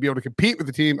game to be able to compete with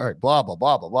the team. All right, blah, blah,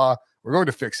 blah, blah, blah. We're going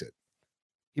to fix it.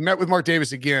 He met with Mark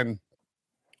Davis again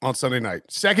on Sunday night.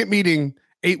 Second meeting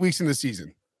 8 weeks in the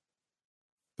season.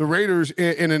 The Raiders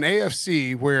in an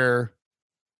AFC where,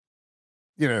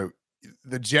 you know,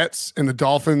 the Jets and the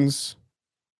Dolphins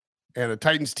and a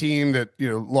Titans team that, you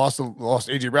know, lost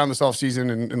AJ Brown this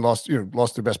offseason and lost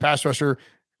their best pass rusher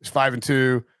is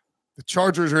 5-2. The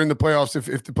Chargers are in the playoffs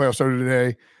if the playoffs started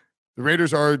today. The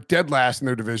Raiders are dead last in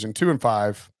their division,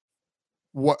 2-5.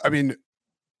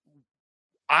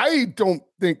 I don't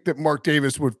think that Mark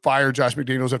Davis would fire Josh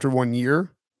McDaniels after 1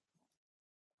 year,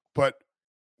 but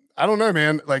I don't know,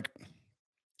 man. Like,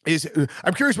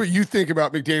 I'm curious what you think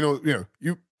about McDaniels. You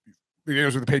know,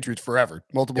 McDaniels with the Patriots forever,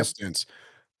 multiple stints.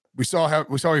 We saw how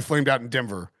he flamed out in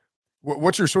Denver.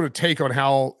 What's your sort of take on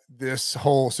how this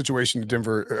whole situation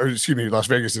in Las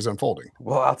Vegas is unfolding?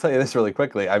 Well, I'll tell you this really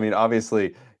quickly. I mean,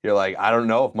 obviously, you're like, I don't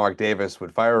know if Mark Davis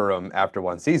would fire him after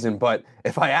one season, but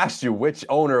if I asked you which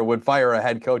owner would fire a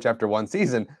head coach after one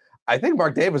season, I think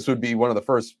Mark Davis would be one of the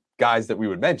first guys that we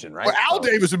would mention, right? Well, Al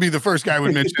Davis would be the first guy I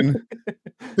would mention.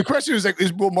 The question is, like,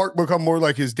 will Mark become more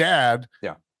like his dad?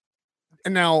 Yeah.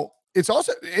 And now it's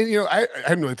also, and you know, I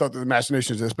hadn't really thought that the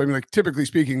machinations of this, but I mean, like, typically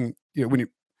speaking, you know, when you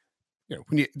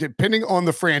depending on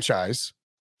the franchise,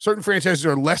 certain franchises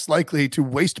are less likely to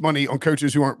waste money on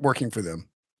coaches who aren't working for them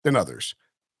than others.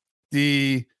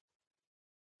 The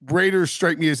Raiders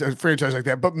strike me as a franchise like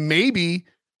that, but maybe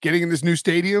getting in this new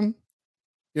stadium,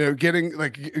 you know, getting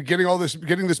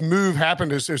this move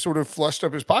happened has sort of flushed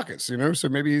up his pockets, you know. So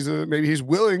maybe he's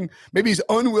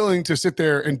unwilling to sit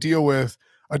there and deal with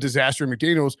a disaster in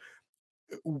McDaniels.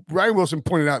 Ryan Wilson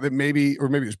pointed out that maybe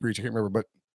it's Breach, I can't remember, but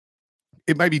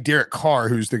it might be Derek Carr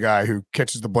who's the guy who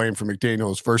catches the blame for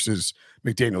McDaniels versus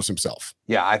McDaniels himself.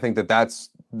 Yeah, I think that's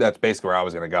basically where I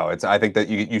was going to go. I think that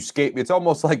you escape. It's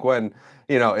almost like when,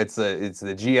 you know, it's the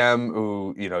GM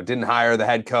who, you know, didn't hire the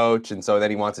head coach, and so then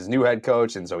he wants his new head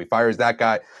coach, and so he fires that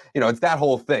guy. You know, it's that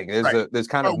whole thing. There's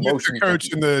kind of motion with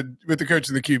the coach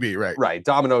and the QB, right? Right.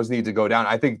 Dominoes need to go down.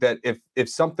 I think that if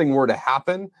something were to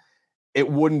happen, it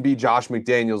wouldn't be Josh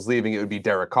McDaniels leaving. It would be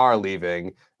Derek Carr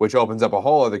leaving, which opens up a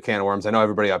whole other can of worms. I know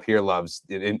everybody up here in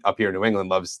New England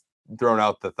loves throwing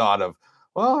out the thought of,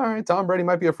 well, all right, Tom Brady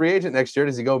might be a free agent next year.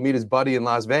 Does he go meet his buddy in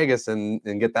Las Vegas and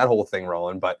get that whole thing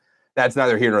rolling? But that's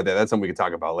neither here nor there. That's something we can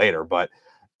talk about later. But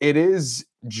it is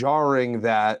jarring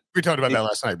that we talked about that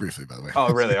last night briefly, by the way.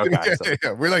 Oh, really? Okay.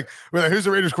 Yeah. We're like, who's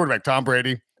the Raiders quarterback? Tom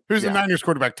Brady. Who's the Niners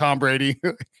quarterback? Tom Brady.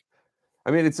 I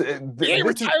mean, he ain't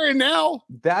retiring now.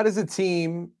 That is a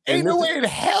team. Ain't no way in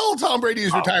hell Tom Brady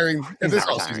is retiring in this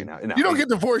offseason. No, you don't get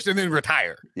divorced and then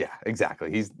retire. Yeah,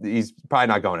 exactly. He's probably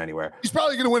not going anywhere. He's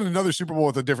probably going to win another Super Bowl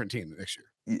with a different team next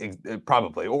year.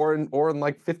 Probably, or in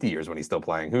like 50 years when he's still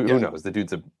playing. Who knows? The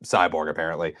dude's a cyborg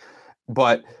apparently.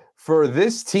 But for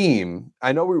this team,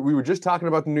 I know we were just talking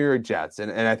about the New York Jets,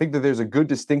 and I think that there's a good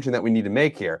distinction that we need to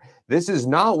make here. This is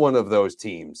not one of those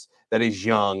teams that is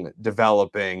young,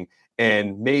 developing,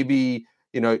 and maybe,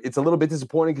 you know, it's a little bit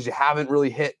disappointing because you haven't really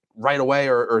hit right away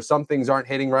or some things aren't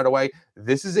hitting right away.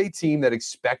 This is a team that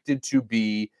expected to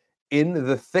be in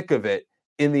the thick of it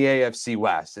in the AFC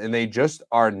West, and they just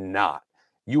are not.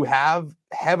 You have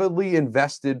heavily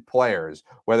invested players,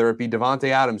 whether it be Devontae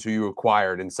Adams, who you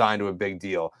acquired and signed to a big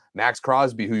deal, Max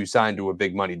Crosby, who you signed to a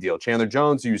big money deal, Chandler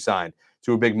Jones, who you signed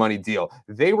to a big money deal.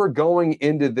 They were going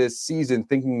into this season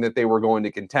thinking that they were going to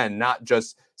contend, not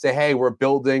just say, hey, we're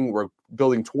building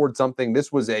towards something.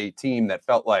 This was a team that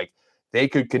felt like they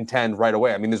could contend right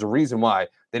away. I mean, there's a reason why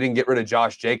they didn't get rid of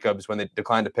Josh Jacobs when they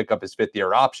declined to pick up his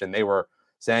fifth-year option. They were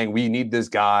saying, we need this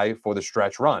guy for the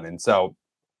stretch run. And so,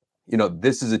 you know,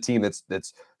 this is a team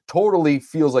that's totally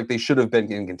feels like they should have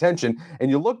been in contention. And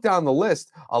you look down the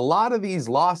list, a lot of these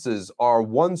losses are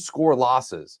one-score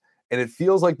losses. And it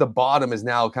feels like the bottom is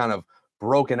now kind of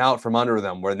broken out from under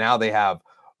them, where now they have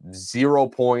 0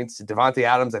 points. Devontae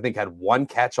Adams, I think, had 1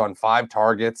 catch on 5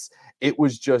 targets. It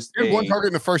was just he had 1 target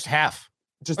in the first half.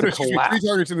 Just a collapse. 3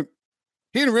 targets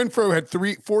he and Renfro had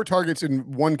 4 targets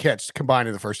and 1 catch combined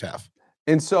in the first half.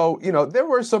 And so, you know, there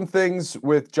were some things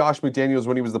with Josh McDaniels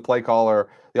when he was the play caller,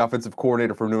 the offensive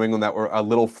coordinator for New England, that were a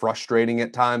little frustrating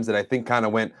at times that I think kind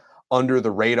of went under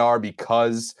the radar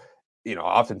because,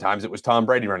 oftentimes it was Tom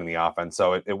Brady running the offense.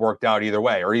 So it worked out either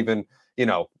way. Or even,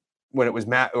 when it was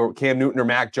Matt or Cam Newton or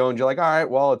Mac Jones, you're like, all right,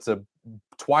 well, it's a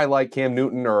twilight Cam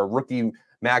Newton or a rookie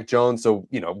Mac Jones. So,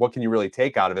 what can you really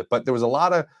take out of it? But there was a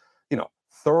lot of,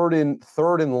 third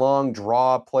and long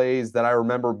draw plays that I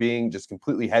remember being just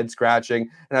completely head scratching.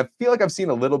 And I feel like I've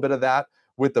seen a little bit of that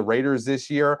with the Raiders this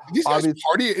year. These guys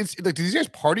party? It's like, do these guys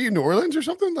party in New Orleans or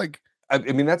something? Like, I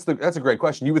mean, that's a great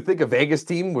question. You would think a Vegas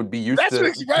team would be used to.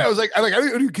 Right. I was like, I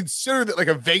don't consider that like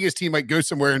a Vegas team might go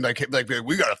somewhere and like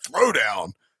we got a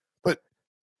throwdown. But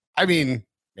I mean,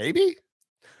 maybe.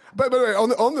 But on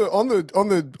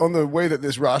the way that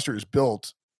this roster is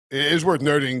built, it is worth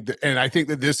noting, and I think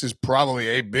that this is probably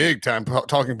a big time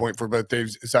talking point for both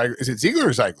Dave Ziegler. Is it Ziegler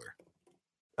or Ziegler?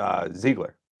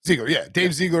 Ziegler. Ziegler, yeah.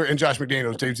 Dave Ziegler and Josh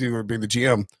McDaniels. Dave Ziegler being the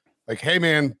GM. Like, hey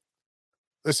man,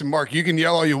 listen, Mark, you can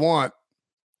yell all you want.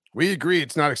 We agree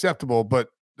it's not acceptable, but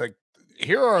like,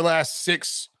 here are our last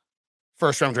 6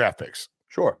 first-round draft picks.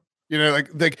 Sure.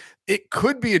 Like it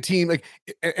could be a team like,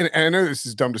 and I know this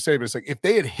is dumb to say, but it's like if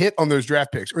they had hit on those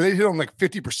draft picks, or they hit on like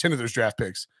 50% of those draft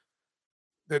picks,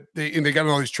 that they got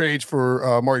all these trades for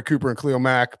Amari Cooper and Khalil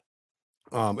Mack.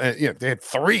 And they had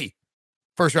 3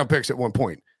 first-round picks at one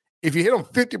point. If you hit on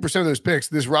 50% of those picks,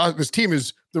 the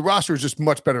roster is just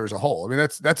much better as a whole. I mean,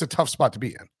 that's a tough spot to be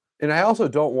in. And I also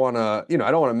don't want to,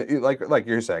 I don't want to, like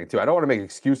you're saying too, I don't want to make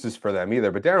excuses for them either.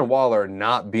 But Darren Waller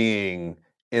not being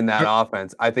in that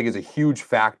offense, I think is a huge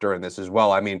factor in this as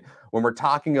well. I mean, when we're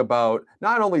talking about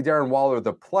not only Darren Waller,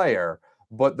 the player,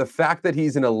 but the fact that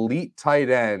he's an elite tight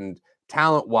end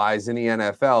talent-wise in the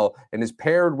NFL and is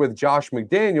paired with Josh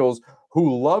McDaniels,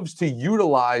 who loves to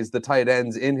utilize the tight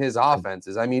ends in his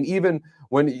offenses. I mean, even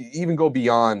go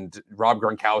beyond Rob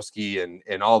Gronkowski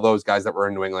and all those guys that were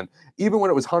in New England, even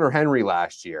when it was Hunter Henry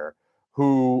last year,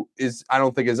 who I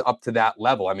don't think is up to that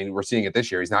level. I mean, we're seeing it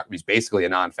this year. He's basically a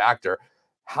non-factor.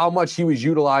 How much he was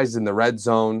utilized in the red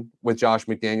zone with Josh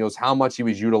McDaniels, how much he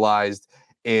was utilized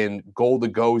in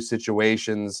goal-to-go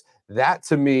situations. That,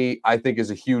 to me, I think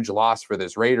is a huge loss for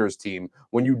this Raiders team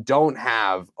when you don't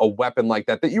have a weapon like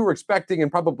that you were expecting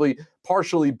and probably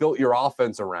partially built your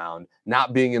offense around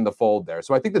not being in the fold there.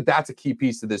 So I think that that's a key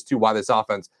piece to this too, why this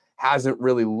offense hasn't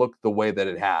really looked the way that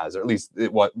it has, or at least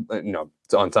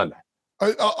it's on Sunday.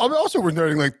 I'm also worth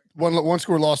noting, like one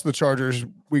score loss to the Chargers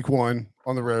week 1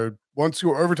 on the road, 1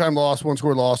 score overtime loss, 1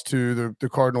 score loss to the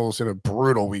Cardinals in a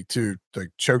brutal week 2, like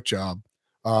choke job.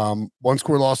 1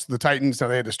 score loss to the Titans. Now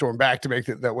they had to storm back to make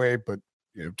it that way, but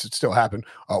it still happened.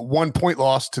 1 point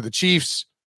loss to the Chiefs,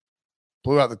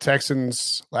 blew out the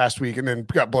Texans last week, and then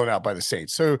got blown out by the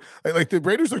Saints. So like the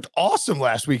Raiders looked awesome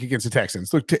last week against the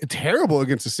Texans, looked terrible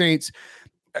against the Saints.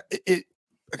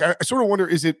 I sort of wonder,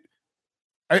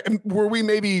 were we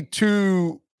maybe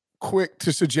too quick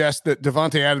to suggest that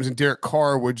Devontae Adams and Derek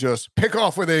Carr would just pick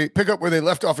up where they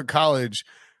left off in college,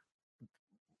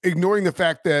 ignoring the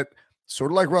fact that, sort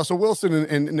of like Russell Wilson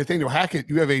and Nathaniel Hackett,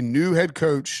 you have a new head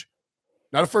coach,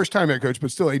 not a first-time head coach,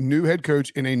 but still a new head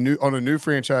coach on a new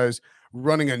franchise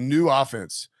running a new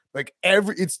offense. Like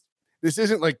this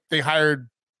isn't like they hired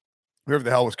whoever the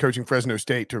hell was coaching Fresno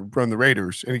State to run the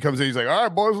Raiders, and he comes in, he's like, "All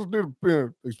right, boys, let's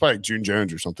do." He's probably like June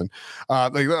Jones or something.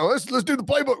 Let's do the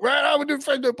playbook. Right, I would do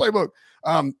Fresno playbook.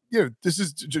 This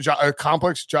is a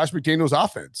complex Josh McDaniels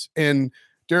offense, and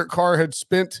Derek Carr had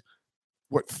spent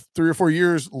 3 or 4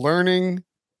 years learning,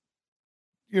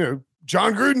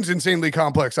 John Gruden's insanely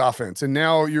complex offense. And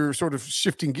now you're sort of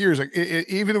shifting gears. Like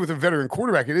even with a veteran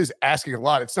quarterback, it is asking a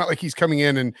lot. It's not like he's coming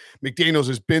in and McDaniels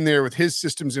has been there with his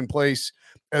systems in place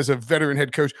as a veteran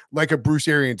head coach, like a Bruce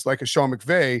Arians, like a Sean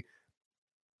McVay.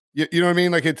 You know what I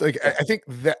mean? Like it's like, I think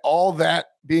that all that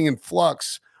being in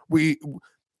flux,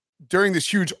 during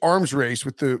this huge arms race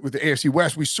with the AFC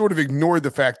West, we sort of ignored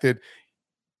the fact that,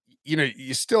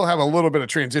 you still have a little bit of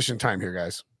transition time here,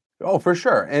 guys. Oh, for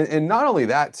sure. And not only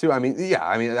that too, I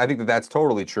think that's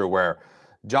totally true where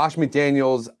Josh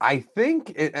McDaniels, I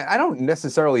don't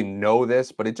necessarily know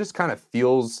this, but it just kind of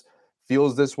feels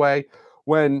this way.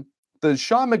 When the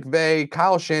Sean McVay,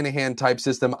 Kyle Shanahan type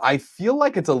system, I feel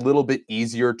like it's a little bit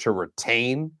easier to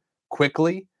retain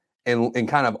quickly and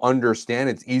kind of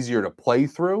understand. It's easier to play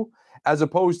through as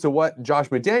opposed to what Josh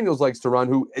McDaniels likes to run,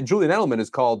 who Julian Edelman has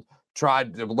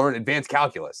tried to learn advanced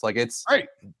calculus. Like it's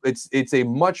a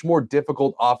much more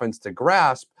difficult offense to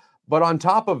grasp. But on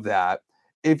top of that,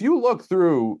 if you look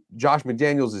through Josh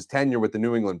McDaniels' tenure with the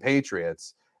New England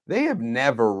Patriots, they have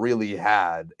never really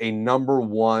had a number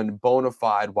 1 bona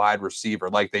fide wide receiver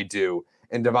like they do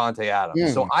in Devontae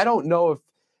Adams. So I don't know if,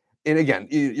 and again,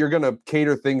 you're going to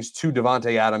cater things to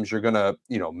Devontae Adams. You're going to,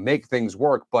 make things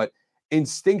work. But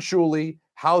instinctually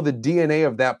how the DNA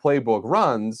of that playbook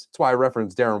runs. That's why I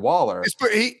referenced Darren Waller.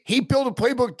 He built a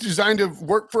playbook designed to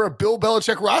work for a Bill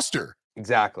Belichick roster.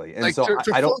 Exactly. And like, so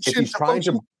to I don't, function, if he's trying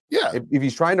to, if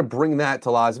he's trying to bring that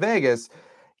to Las Vegas,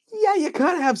 yeah, you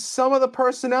kind of have some of the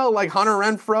personnel like Hunter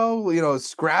Renfrow,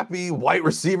 scrappy white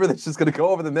receiver that's just going to go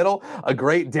over the middle, a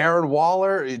great Darren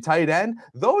Waller, tight end.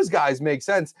 Those guys make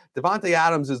sense. Devontae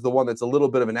Adams is the one that's a little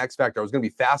bit of an X factor. I was going to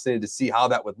be fascinated to see how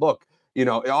that would look.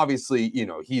 Obviously,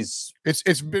 it's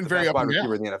been very up and down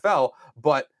receiver in the NFL,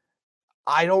 but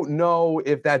I don't know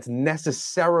if that's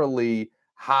necessarily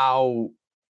how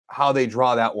they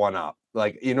draw that one up.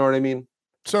 Like, you know what I mean?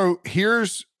 So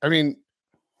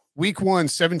week 1,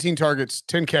 17 targets,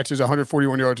 10 catches,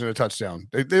 141 yards and a touchdown.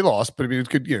 They lost, but it's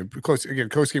good, close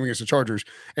game against the Chargers.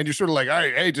 And you're sort of like, all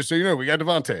right, hey, just so you know, we got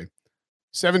Devontae.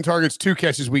 7 targets, 2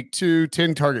 catches week 2,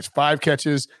 10 targets, 5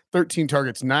 catches, 13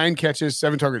 targets, 9 catches,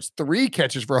 7 targets, 3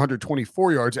 catches for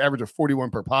 124 yards, average of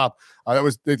 41 per pop.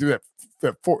 They threw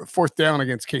that fourth down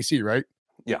against KC, right?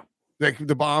 Yeah. Like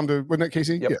the bomb wasn't that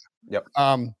KC? Yep. Yeah.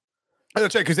 Yep. I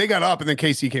check because they got up and then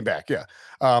KC came back. Yeah.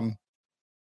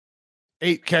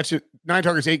 8 catches, 9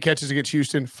 targets, 8 catches against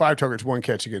Houston, 5 targets, 1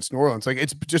 catch against New Orleans. Like,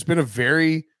 it's just been a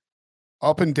very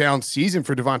up and down season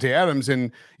for Devontae Adams.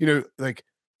 And,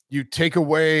 you take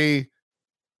away,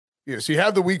 so you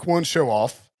have the week 1 show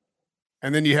off,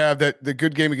 and then you have the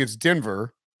good game against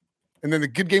Denver, and then the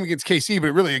good game against KC, but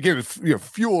it really, again, is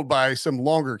fueled by some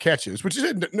longer catches, which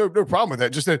is no problem with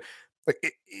that. Just that,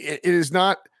 it is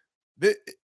not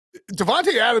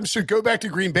Devontae Adams should go back to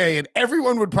Green Bay, and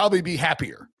everyone would probably be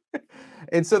happier.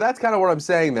 And so that's kind of what I'm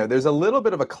saying there. There's a little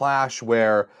bit of a clash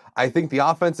where I think the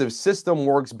offensive system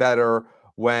works better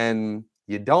when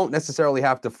you don't necessarily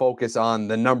have to focus on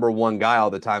the number 1 guy all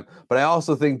the time. But I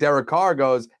also think Derek Carr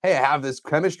goes, hey, I have this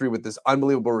chemistry with this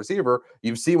unbelievable receiver.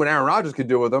 You've seen what Aaron Rodgers could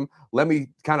do with him. Let me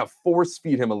kind of force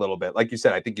feed him a little bit. Like you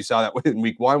said, I think you saw that in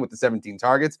week 1 with the 17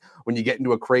 targets. When you get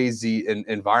into a crazy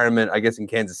environment, I guess in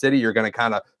Kansas City, you're going to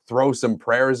kind of throw some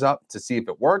prayers up to see if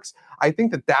it works. I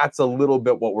think that's a little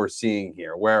bit what we're seeing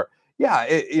here where,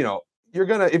 you're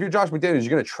going to, if you're Josh McDaniels, you're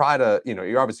going to try to,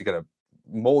 you're obviously going to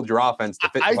mold your offense to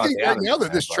fit. I think right now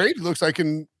that this trade looks like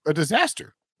a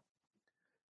disaster.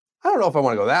 I don't know if I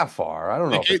want to go that far. I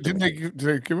don't know. Didn't they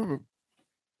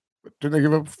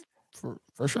give up for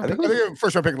first round pick? I think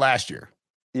first round pick last year.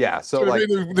 Yeah. So like,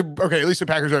 okay, at least the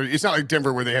Packers are. It's not like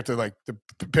Denver where they have to the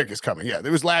pick is coming. Yeah,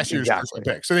 it was last year's first round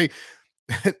pick. So they.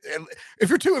 If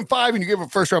you're 2-5 and you give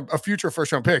a future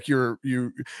first round pick, I don't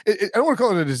want to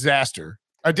call it a disaster.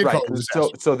 I did call it a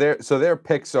disaster. So their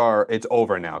picks it's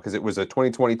over now because it was a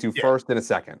 2022 first and a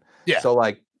second. Yeah. So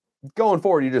like going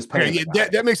forward, you just pay. Okay,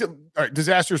 that makes it all right.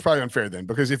 Disaster is probably unfair then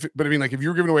because if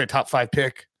you're giving away a top 5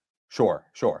 pick, sure,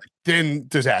 then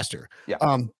disaster.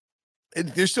 Yeah.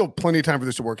 There's still plenty of time for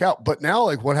this to work out. But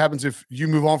now, what happens if you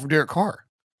move on from Derek Carr?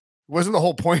 Wasn't the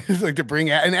whole point to bring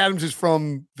and Adams is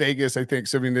from Vegas, I think.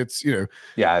 So it's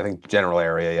yeah, I think general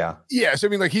area, yeah. Yeah, so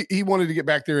he wanted to get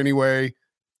back there anyway.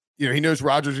 He knows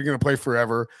Rodgers is going to play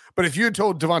forever. But if you had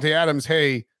told Devontae Adams,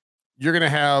 hey, you're going to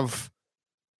have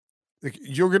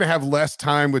less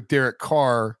time with Derek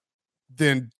Carr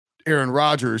than Aaron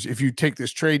Rodgers if you take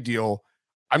this trade deal,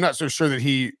 I'm not so sure that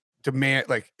he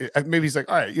maybe he's like,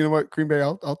 all right, you know what, Green Bay,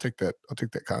 I'll take that. I'll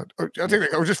take that I'll take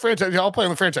that. Or just franchise. I'll play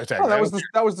on the franchise tag. No, that was the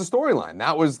storyline.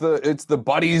 It's the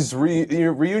buddies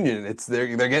reunion.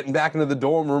 They're getting back into the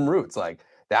dorm room roots. Like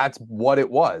that's what it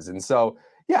was. And so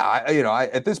yeah, I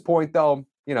at this point though,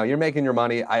 you're making your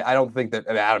money. I don't think that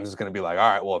Adams is going to be like,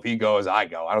 all right, well if he goes, I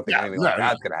go. I don't think anything like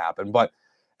that's going to happen. But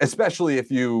especially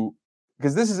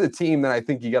because this is a team that I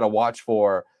think you got to watch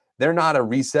for. They're not a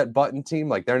reset button team.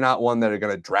 Like they're not one that are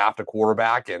going to draft a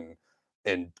quarterback and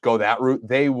go that route.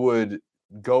 They would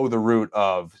go the route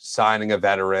of signing a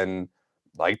veteran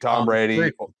like Tom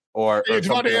Brady or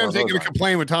Devontae Adams ain't going to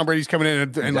complain when Tom Brady's coming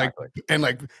in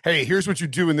and hey, here's what you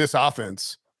do in this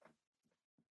offense.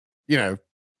 He'll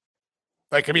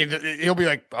be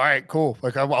like, all right, cool.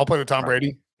 Like I'll play with Tom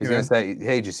Brady. He's going to say,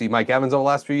 hey, did you see Mike Evans over the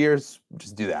last few years?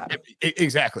 Just do that.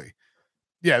 Exactly.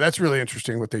 Yeah, that's really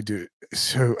interesting what they do.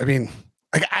 So,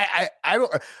 I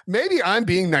don't. Maybe I'm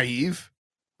being naive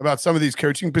about some of these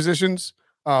coaching positions.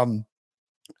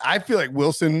 I feel like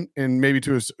Wilson and maybe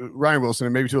Ryan Wilson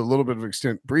and maybe to a little bit of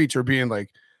extent Breach are being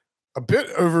a bit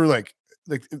over like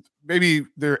maybe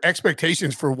their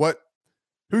expectations for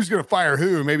who's going to fire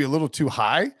who maybe a little too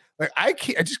high. I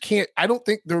just can't. I don't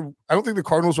think the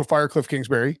Cardinals will fire Cliff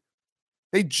Kingsbury.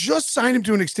 They just signed him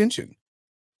to an extension.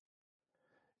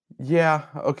 Yeah.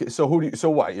 Okay. So so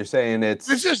what? You're saying It's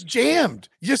just jammed.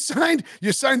 You signed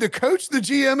the coach, the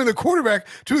GM, and the quarterback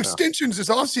to extensions this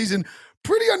offseason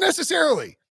pretty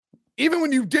unnecessarily. Even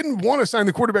when you didn't want to sign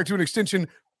the quarterback to an extension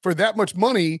for that much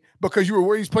money because you were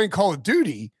worried he's playing Call of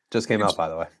Duty. Just came out, by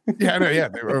the way. Yeah, I know. Yeah,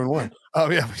 they were 0-1. Oh,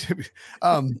 yeah.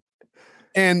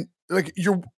 And like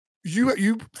you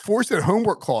force that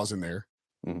homework clause in there,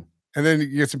 and then it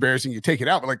gets embarrassing. You take it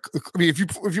out. But like, I mean, if you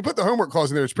put the homework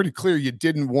clause in there, it's pretty clear you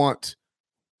didn't want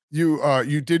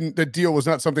the deal was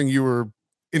not something you were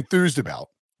enthused about.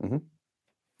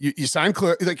 You signed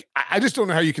like I just don't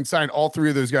know how you can sign all three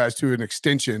of those guys to an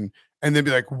extension and then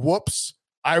be like, whoops,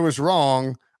 I was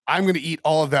wrong. I'm going to eat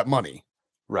all of that money.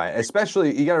 Right.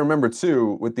 Especially, you got to remember,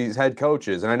 too, with these head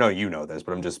coaches, and I know you know this,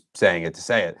 but I'm just saying it to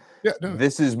say it. Yeah, no.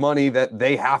 This is money that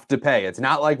they have to pay. It's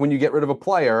not like when you get rid of a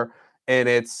player and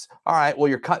it's, all right, well,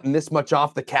 you're cutting this much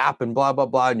off the cap and blah, blah,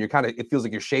 blah, and it feels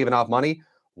like you're shaving off money.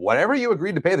 Whatever you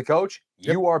agreed to pay the coach,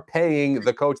 you are paying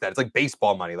the coach that. It's like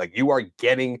baseball money. Like, you are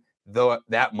getting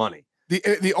that money.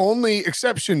 The only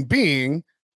exception being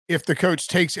if the coach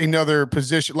takes another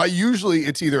position, like usually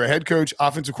it's either a head coach,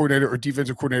 offensive coordinator, or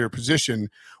defensive coordinator position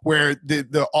where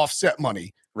the offset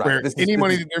money, where any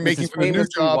money that they're making from the new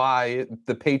job. Why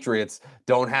the Patriots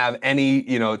don't have any,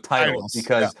 titles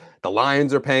because the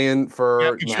Lions are paying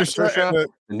for Patricia,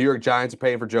 the New York Giants are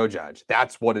paying for Joe Judge.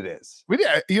 That's what it is. We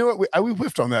did. You know what? We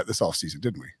whiffed on that this offseason,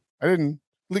 didn't we? I didn't.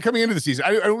 Coming into the season,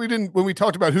 we didn't. When we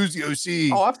talked about who's the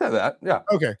OC. Oh, I've said that. Yeah.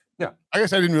 Okay. Yeah. I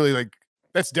guess I didn't really like.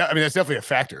 That's definitely a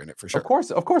factor in it for sure. Of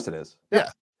course it is.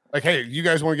 Yeah. Like, hey, you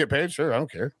guys want to get paid? Sure, I don't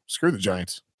care. Screw the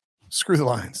Giants. Screw the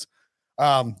Lions.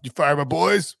 You fire my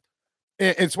boys.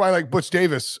 It's why, like Butch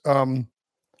Davis, when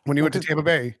he went to Tampa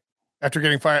Bay after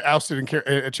getting ousted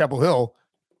at Chapel Hill,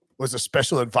 was a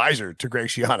special advisor to Greg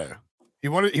Schiano. He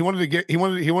wanted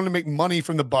to make money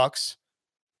from the Bucs,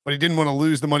 but he didn't want to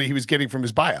lose the money he was getting from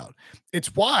his buyout.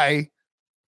 It's why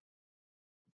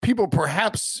people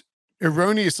perhaps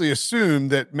erroneously assume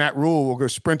that Matt Rule will go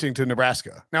sprinting to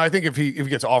Nebraska. Now, I think if he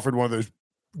gets offered one of those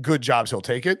good jobs, he'll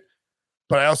take it.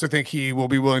 But I also think he will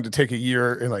be willing to take a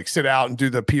year and like sit out and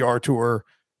do the PR tour,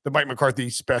 the Mike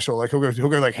McCarthy special. Like he'll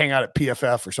go like hang out at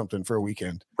PFF or something for a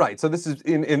weekend. Right. So this is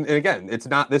and again, it's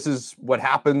not. This is what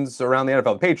happens around the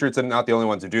NFL. The Patriots are not the only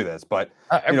ones who do this, but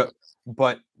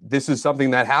but this is something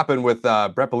that happened with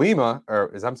Brett Bielema,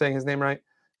 or I'm saying his name right?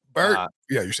 Bert.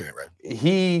 Yeah, you're saying it right.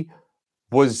 He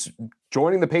was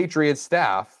joining the Patriots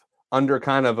staff under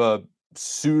kind of a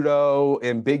pseudo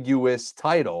ambiguous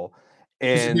title,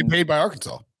 and he's paid by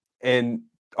Arkansas. And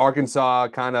Arkansas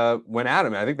kind of went at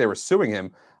him. I think they were suing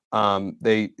him.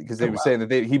 They were saying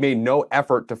that he made no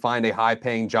effort to find a high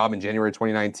paying job in January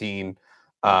 2019.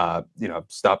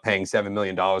 Stop paying $7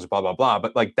 million, blah, blah, blah.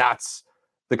 But like, that's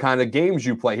the kind of games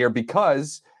you play here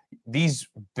because these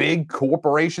big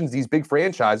corporations, these big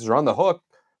franchises are on the hook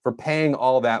for paying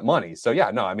all that money. So yeah,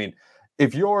 no, I mean,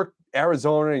 if you're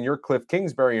Arizona and you're Cliff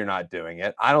Kingsbury, you're not doing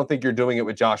it. I don't think you're doing it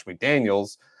with Josh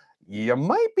McDaniels. You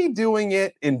might be doing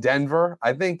it in Denver.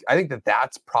 I think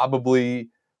that's probably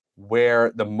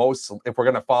where the most, if we're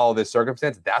going to follow this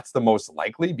circumstance, that's the most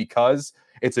likely because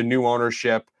it's a new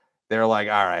ownership. They're like,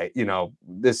 all right,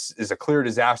 this is a clear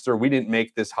disaster. We didn't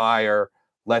make this hire.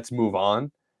 Let's move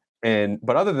on.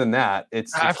 But other than that,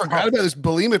 I forgot about this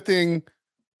Bielema thing.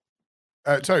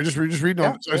 Sorry, just reading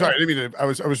on. Sorry, I didn't mean to. I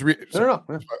was reading. No.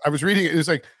 I was reading it. It was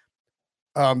like,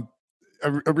 I'm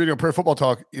reading on Pro Football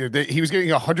Talk. He was getting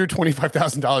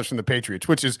 $125,000 from the Patriots,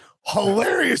 which is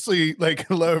hilariously like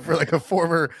low for like a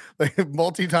former like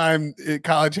multi-time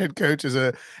college head coach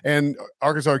and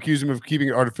Arkansas accused him of keeping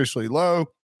it artificially low.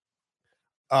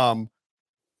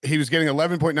 He was getting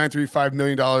 $11.935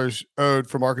 million owed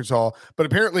from Arkansas, but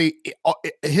apparently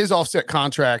his offset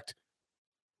contract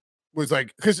was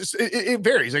like, because it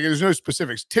varies. Like there's no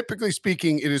specifics. Typically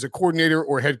speaking, it is a coordinator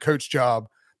or head coach job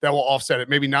that will offset it.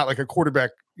 Maybe not like a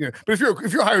quarterback, but if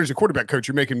you're hired as a quarterback coach,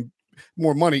 you're making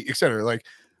more money, et cetera. Like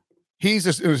he's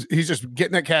just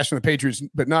getting that cash from the Patriots,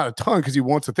 but not a ton because he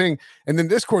wants a thing. And then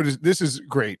this is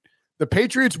great. The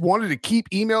Patriots wanted to keep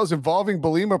emails involving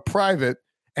Bielema private,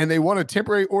 and they want a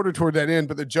temporary order toward that end.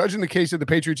 But the judge in the case of the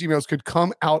Patriots emails could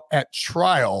come out at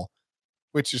trial,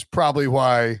 which is probably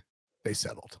why they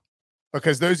settled.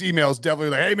 Because those emails definitely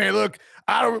like, hey man, look,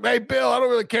 hey Bill, I don't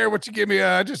really care what you give me.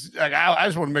 I just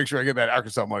want to make sure I get that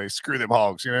Arkansas money. Screw them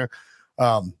hogs, Sorry,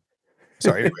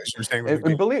 anyways, you're saying.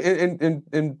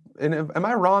 And am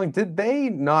I wrong? Did they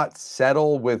not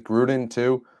settle with Gruden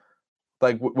too?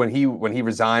 Like when he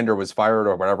resigned or was fired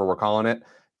or whatever we're calling it,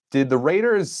 did the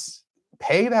Raiders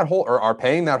pay that whole or are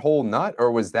paying that whole nut,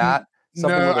 or was that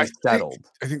something that was settled?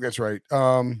 I think that's right.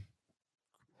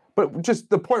 But just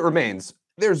the point remains,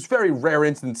 there's very rare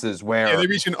instances where they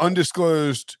reach an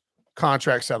undisclosed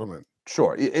contract settlement.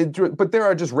 Sure, but there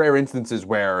are just rare instances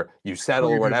where you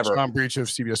settle or whatever. On breach of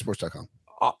CBSSports.com.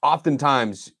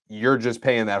 Oftentimes, you're just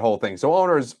paying that whole thing. So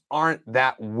owners aren't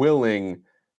that willing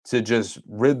to just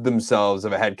rid themselves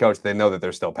of a head coach they know that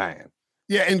they're still paying.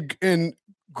 Yeah, and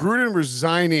Gruden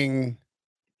resigning.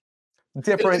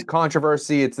 Different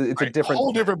controversy. It's a different,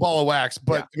 whole different ball of wax.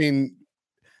 But I mean,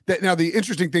 that now the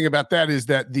interesting thing about that is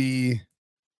that the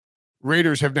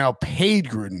Raiders have now paid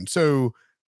Gruden, so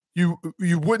you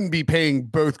wouldn't be paying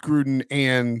both Gruden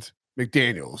and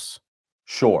McDaniels.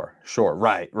 Sure,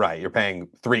 right. You're paying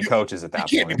three coaches at that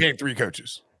point. You can't be paying three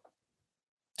coaches.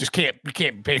 Just can't. You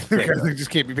can't be paying three coaches.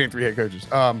 Just can't be paying three head coaches.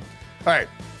 All right,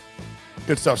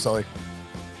 good stuff, Sully.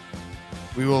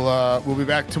 We'll be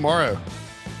back tomorrow.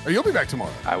 Or you'll be back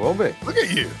tomorrow. I will be. Look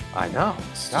at you. I know.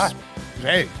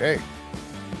 Hey.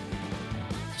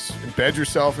 Just embed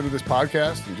yourself into this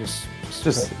podcast and just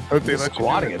hope they let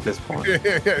squatting you at this point.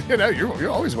 Yeah, you're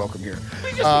always welcome here.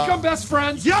 We just become best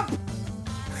friends. Yep.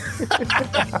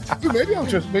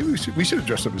 Maybe we should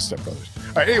address some of his stepbrothers.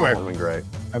 All right. Anyway, that would be great.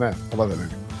 I know. I love that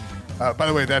movie. By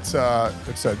the way, that's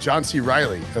John C.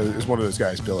 Reilly is one of those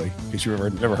guys, Billy. In case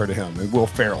you've never heard of him, and Will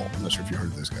Ferrell. I'm not sure if you heard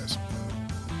of those guys.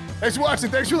 Thanks for watching.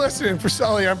 Thanks for listening. For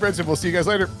Sully, I'm Brinson. We'll see you guys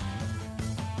later.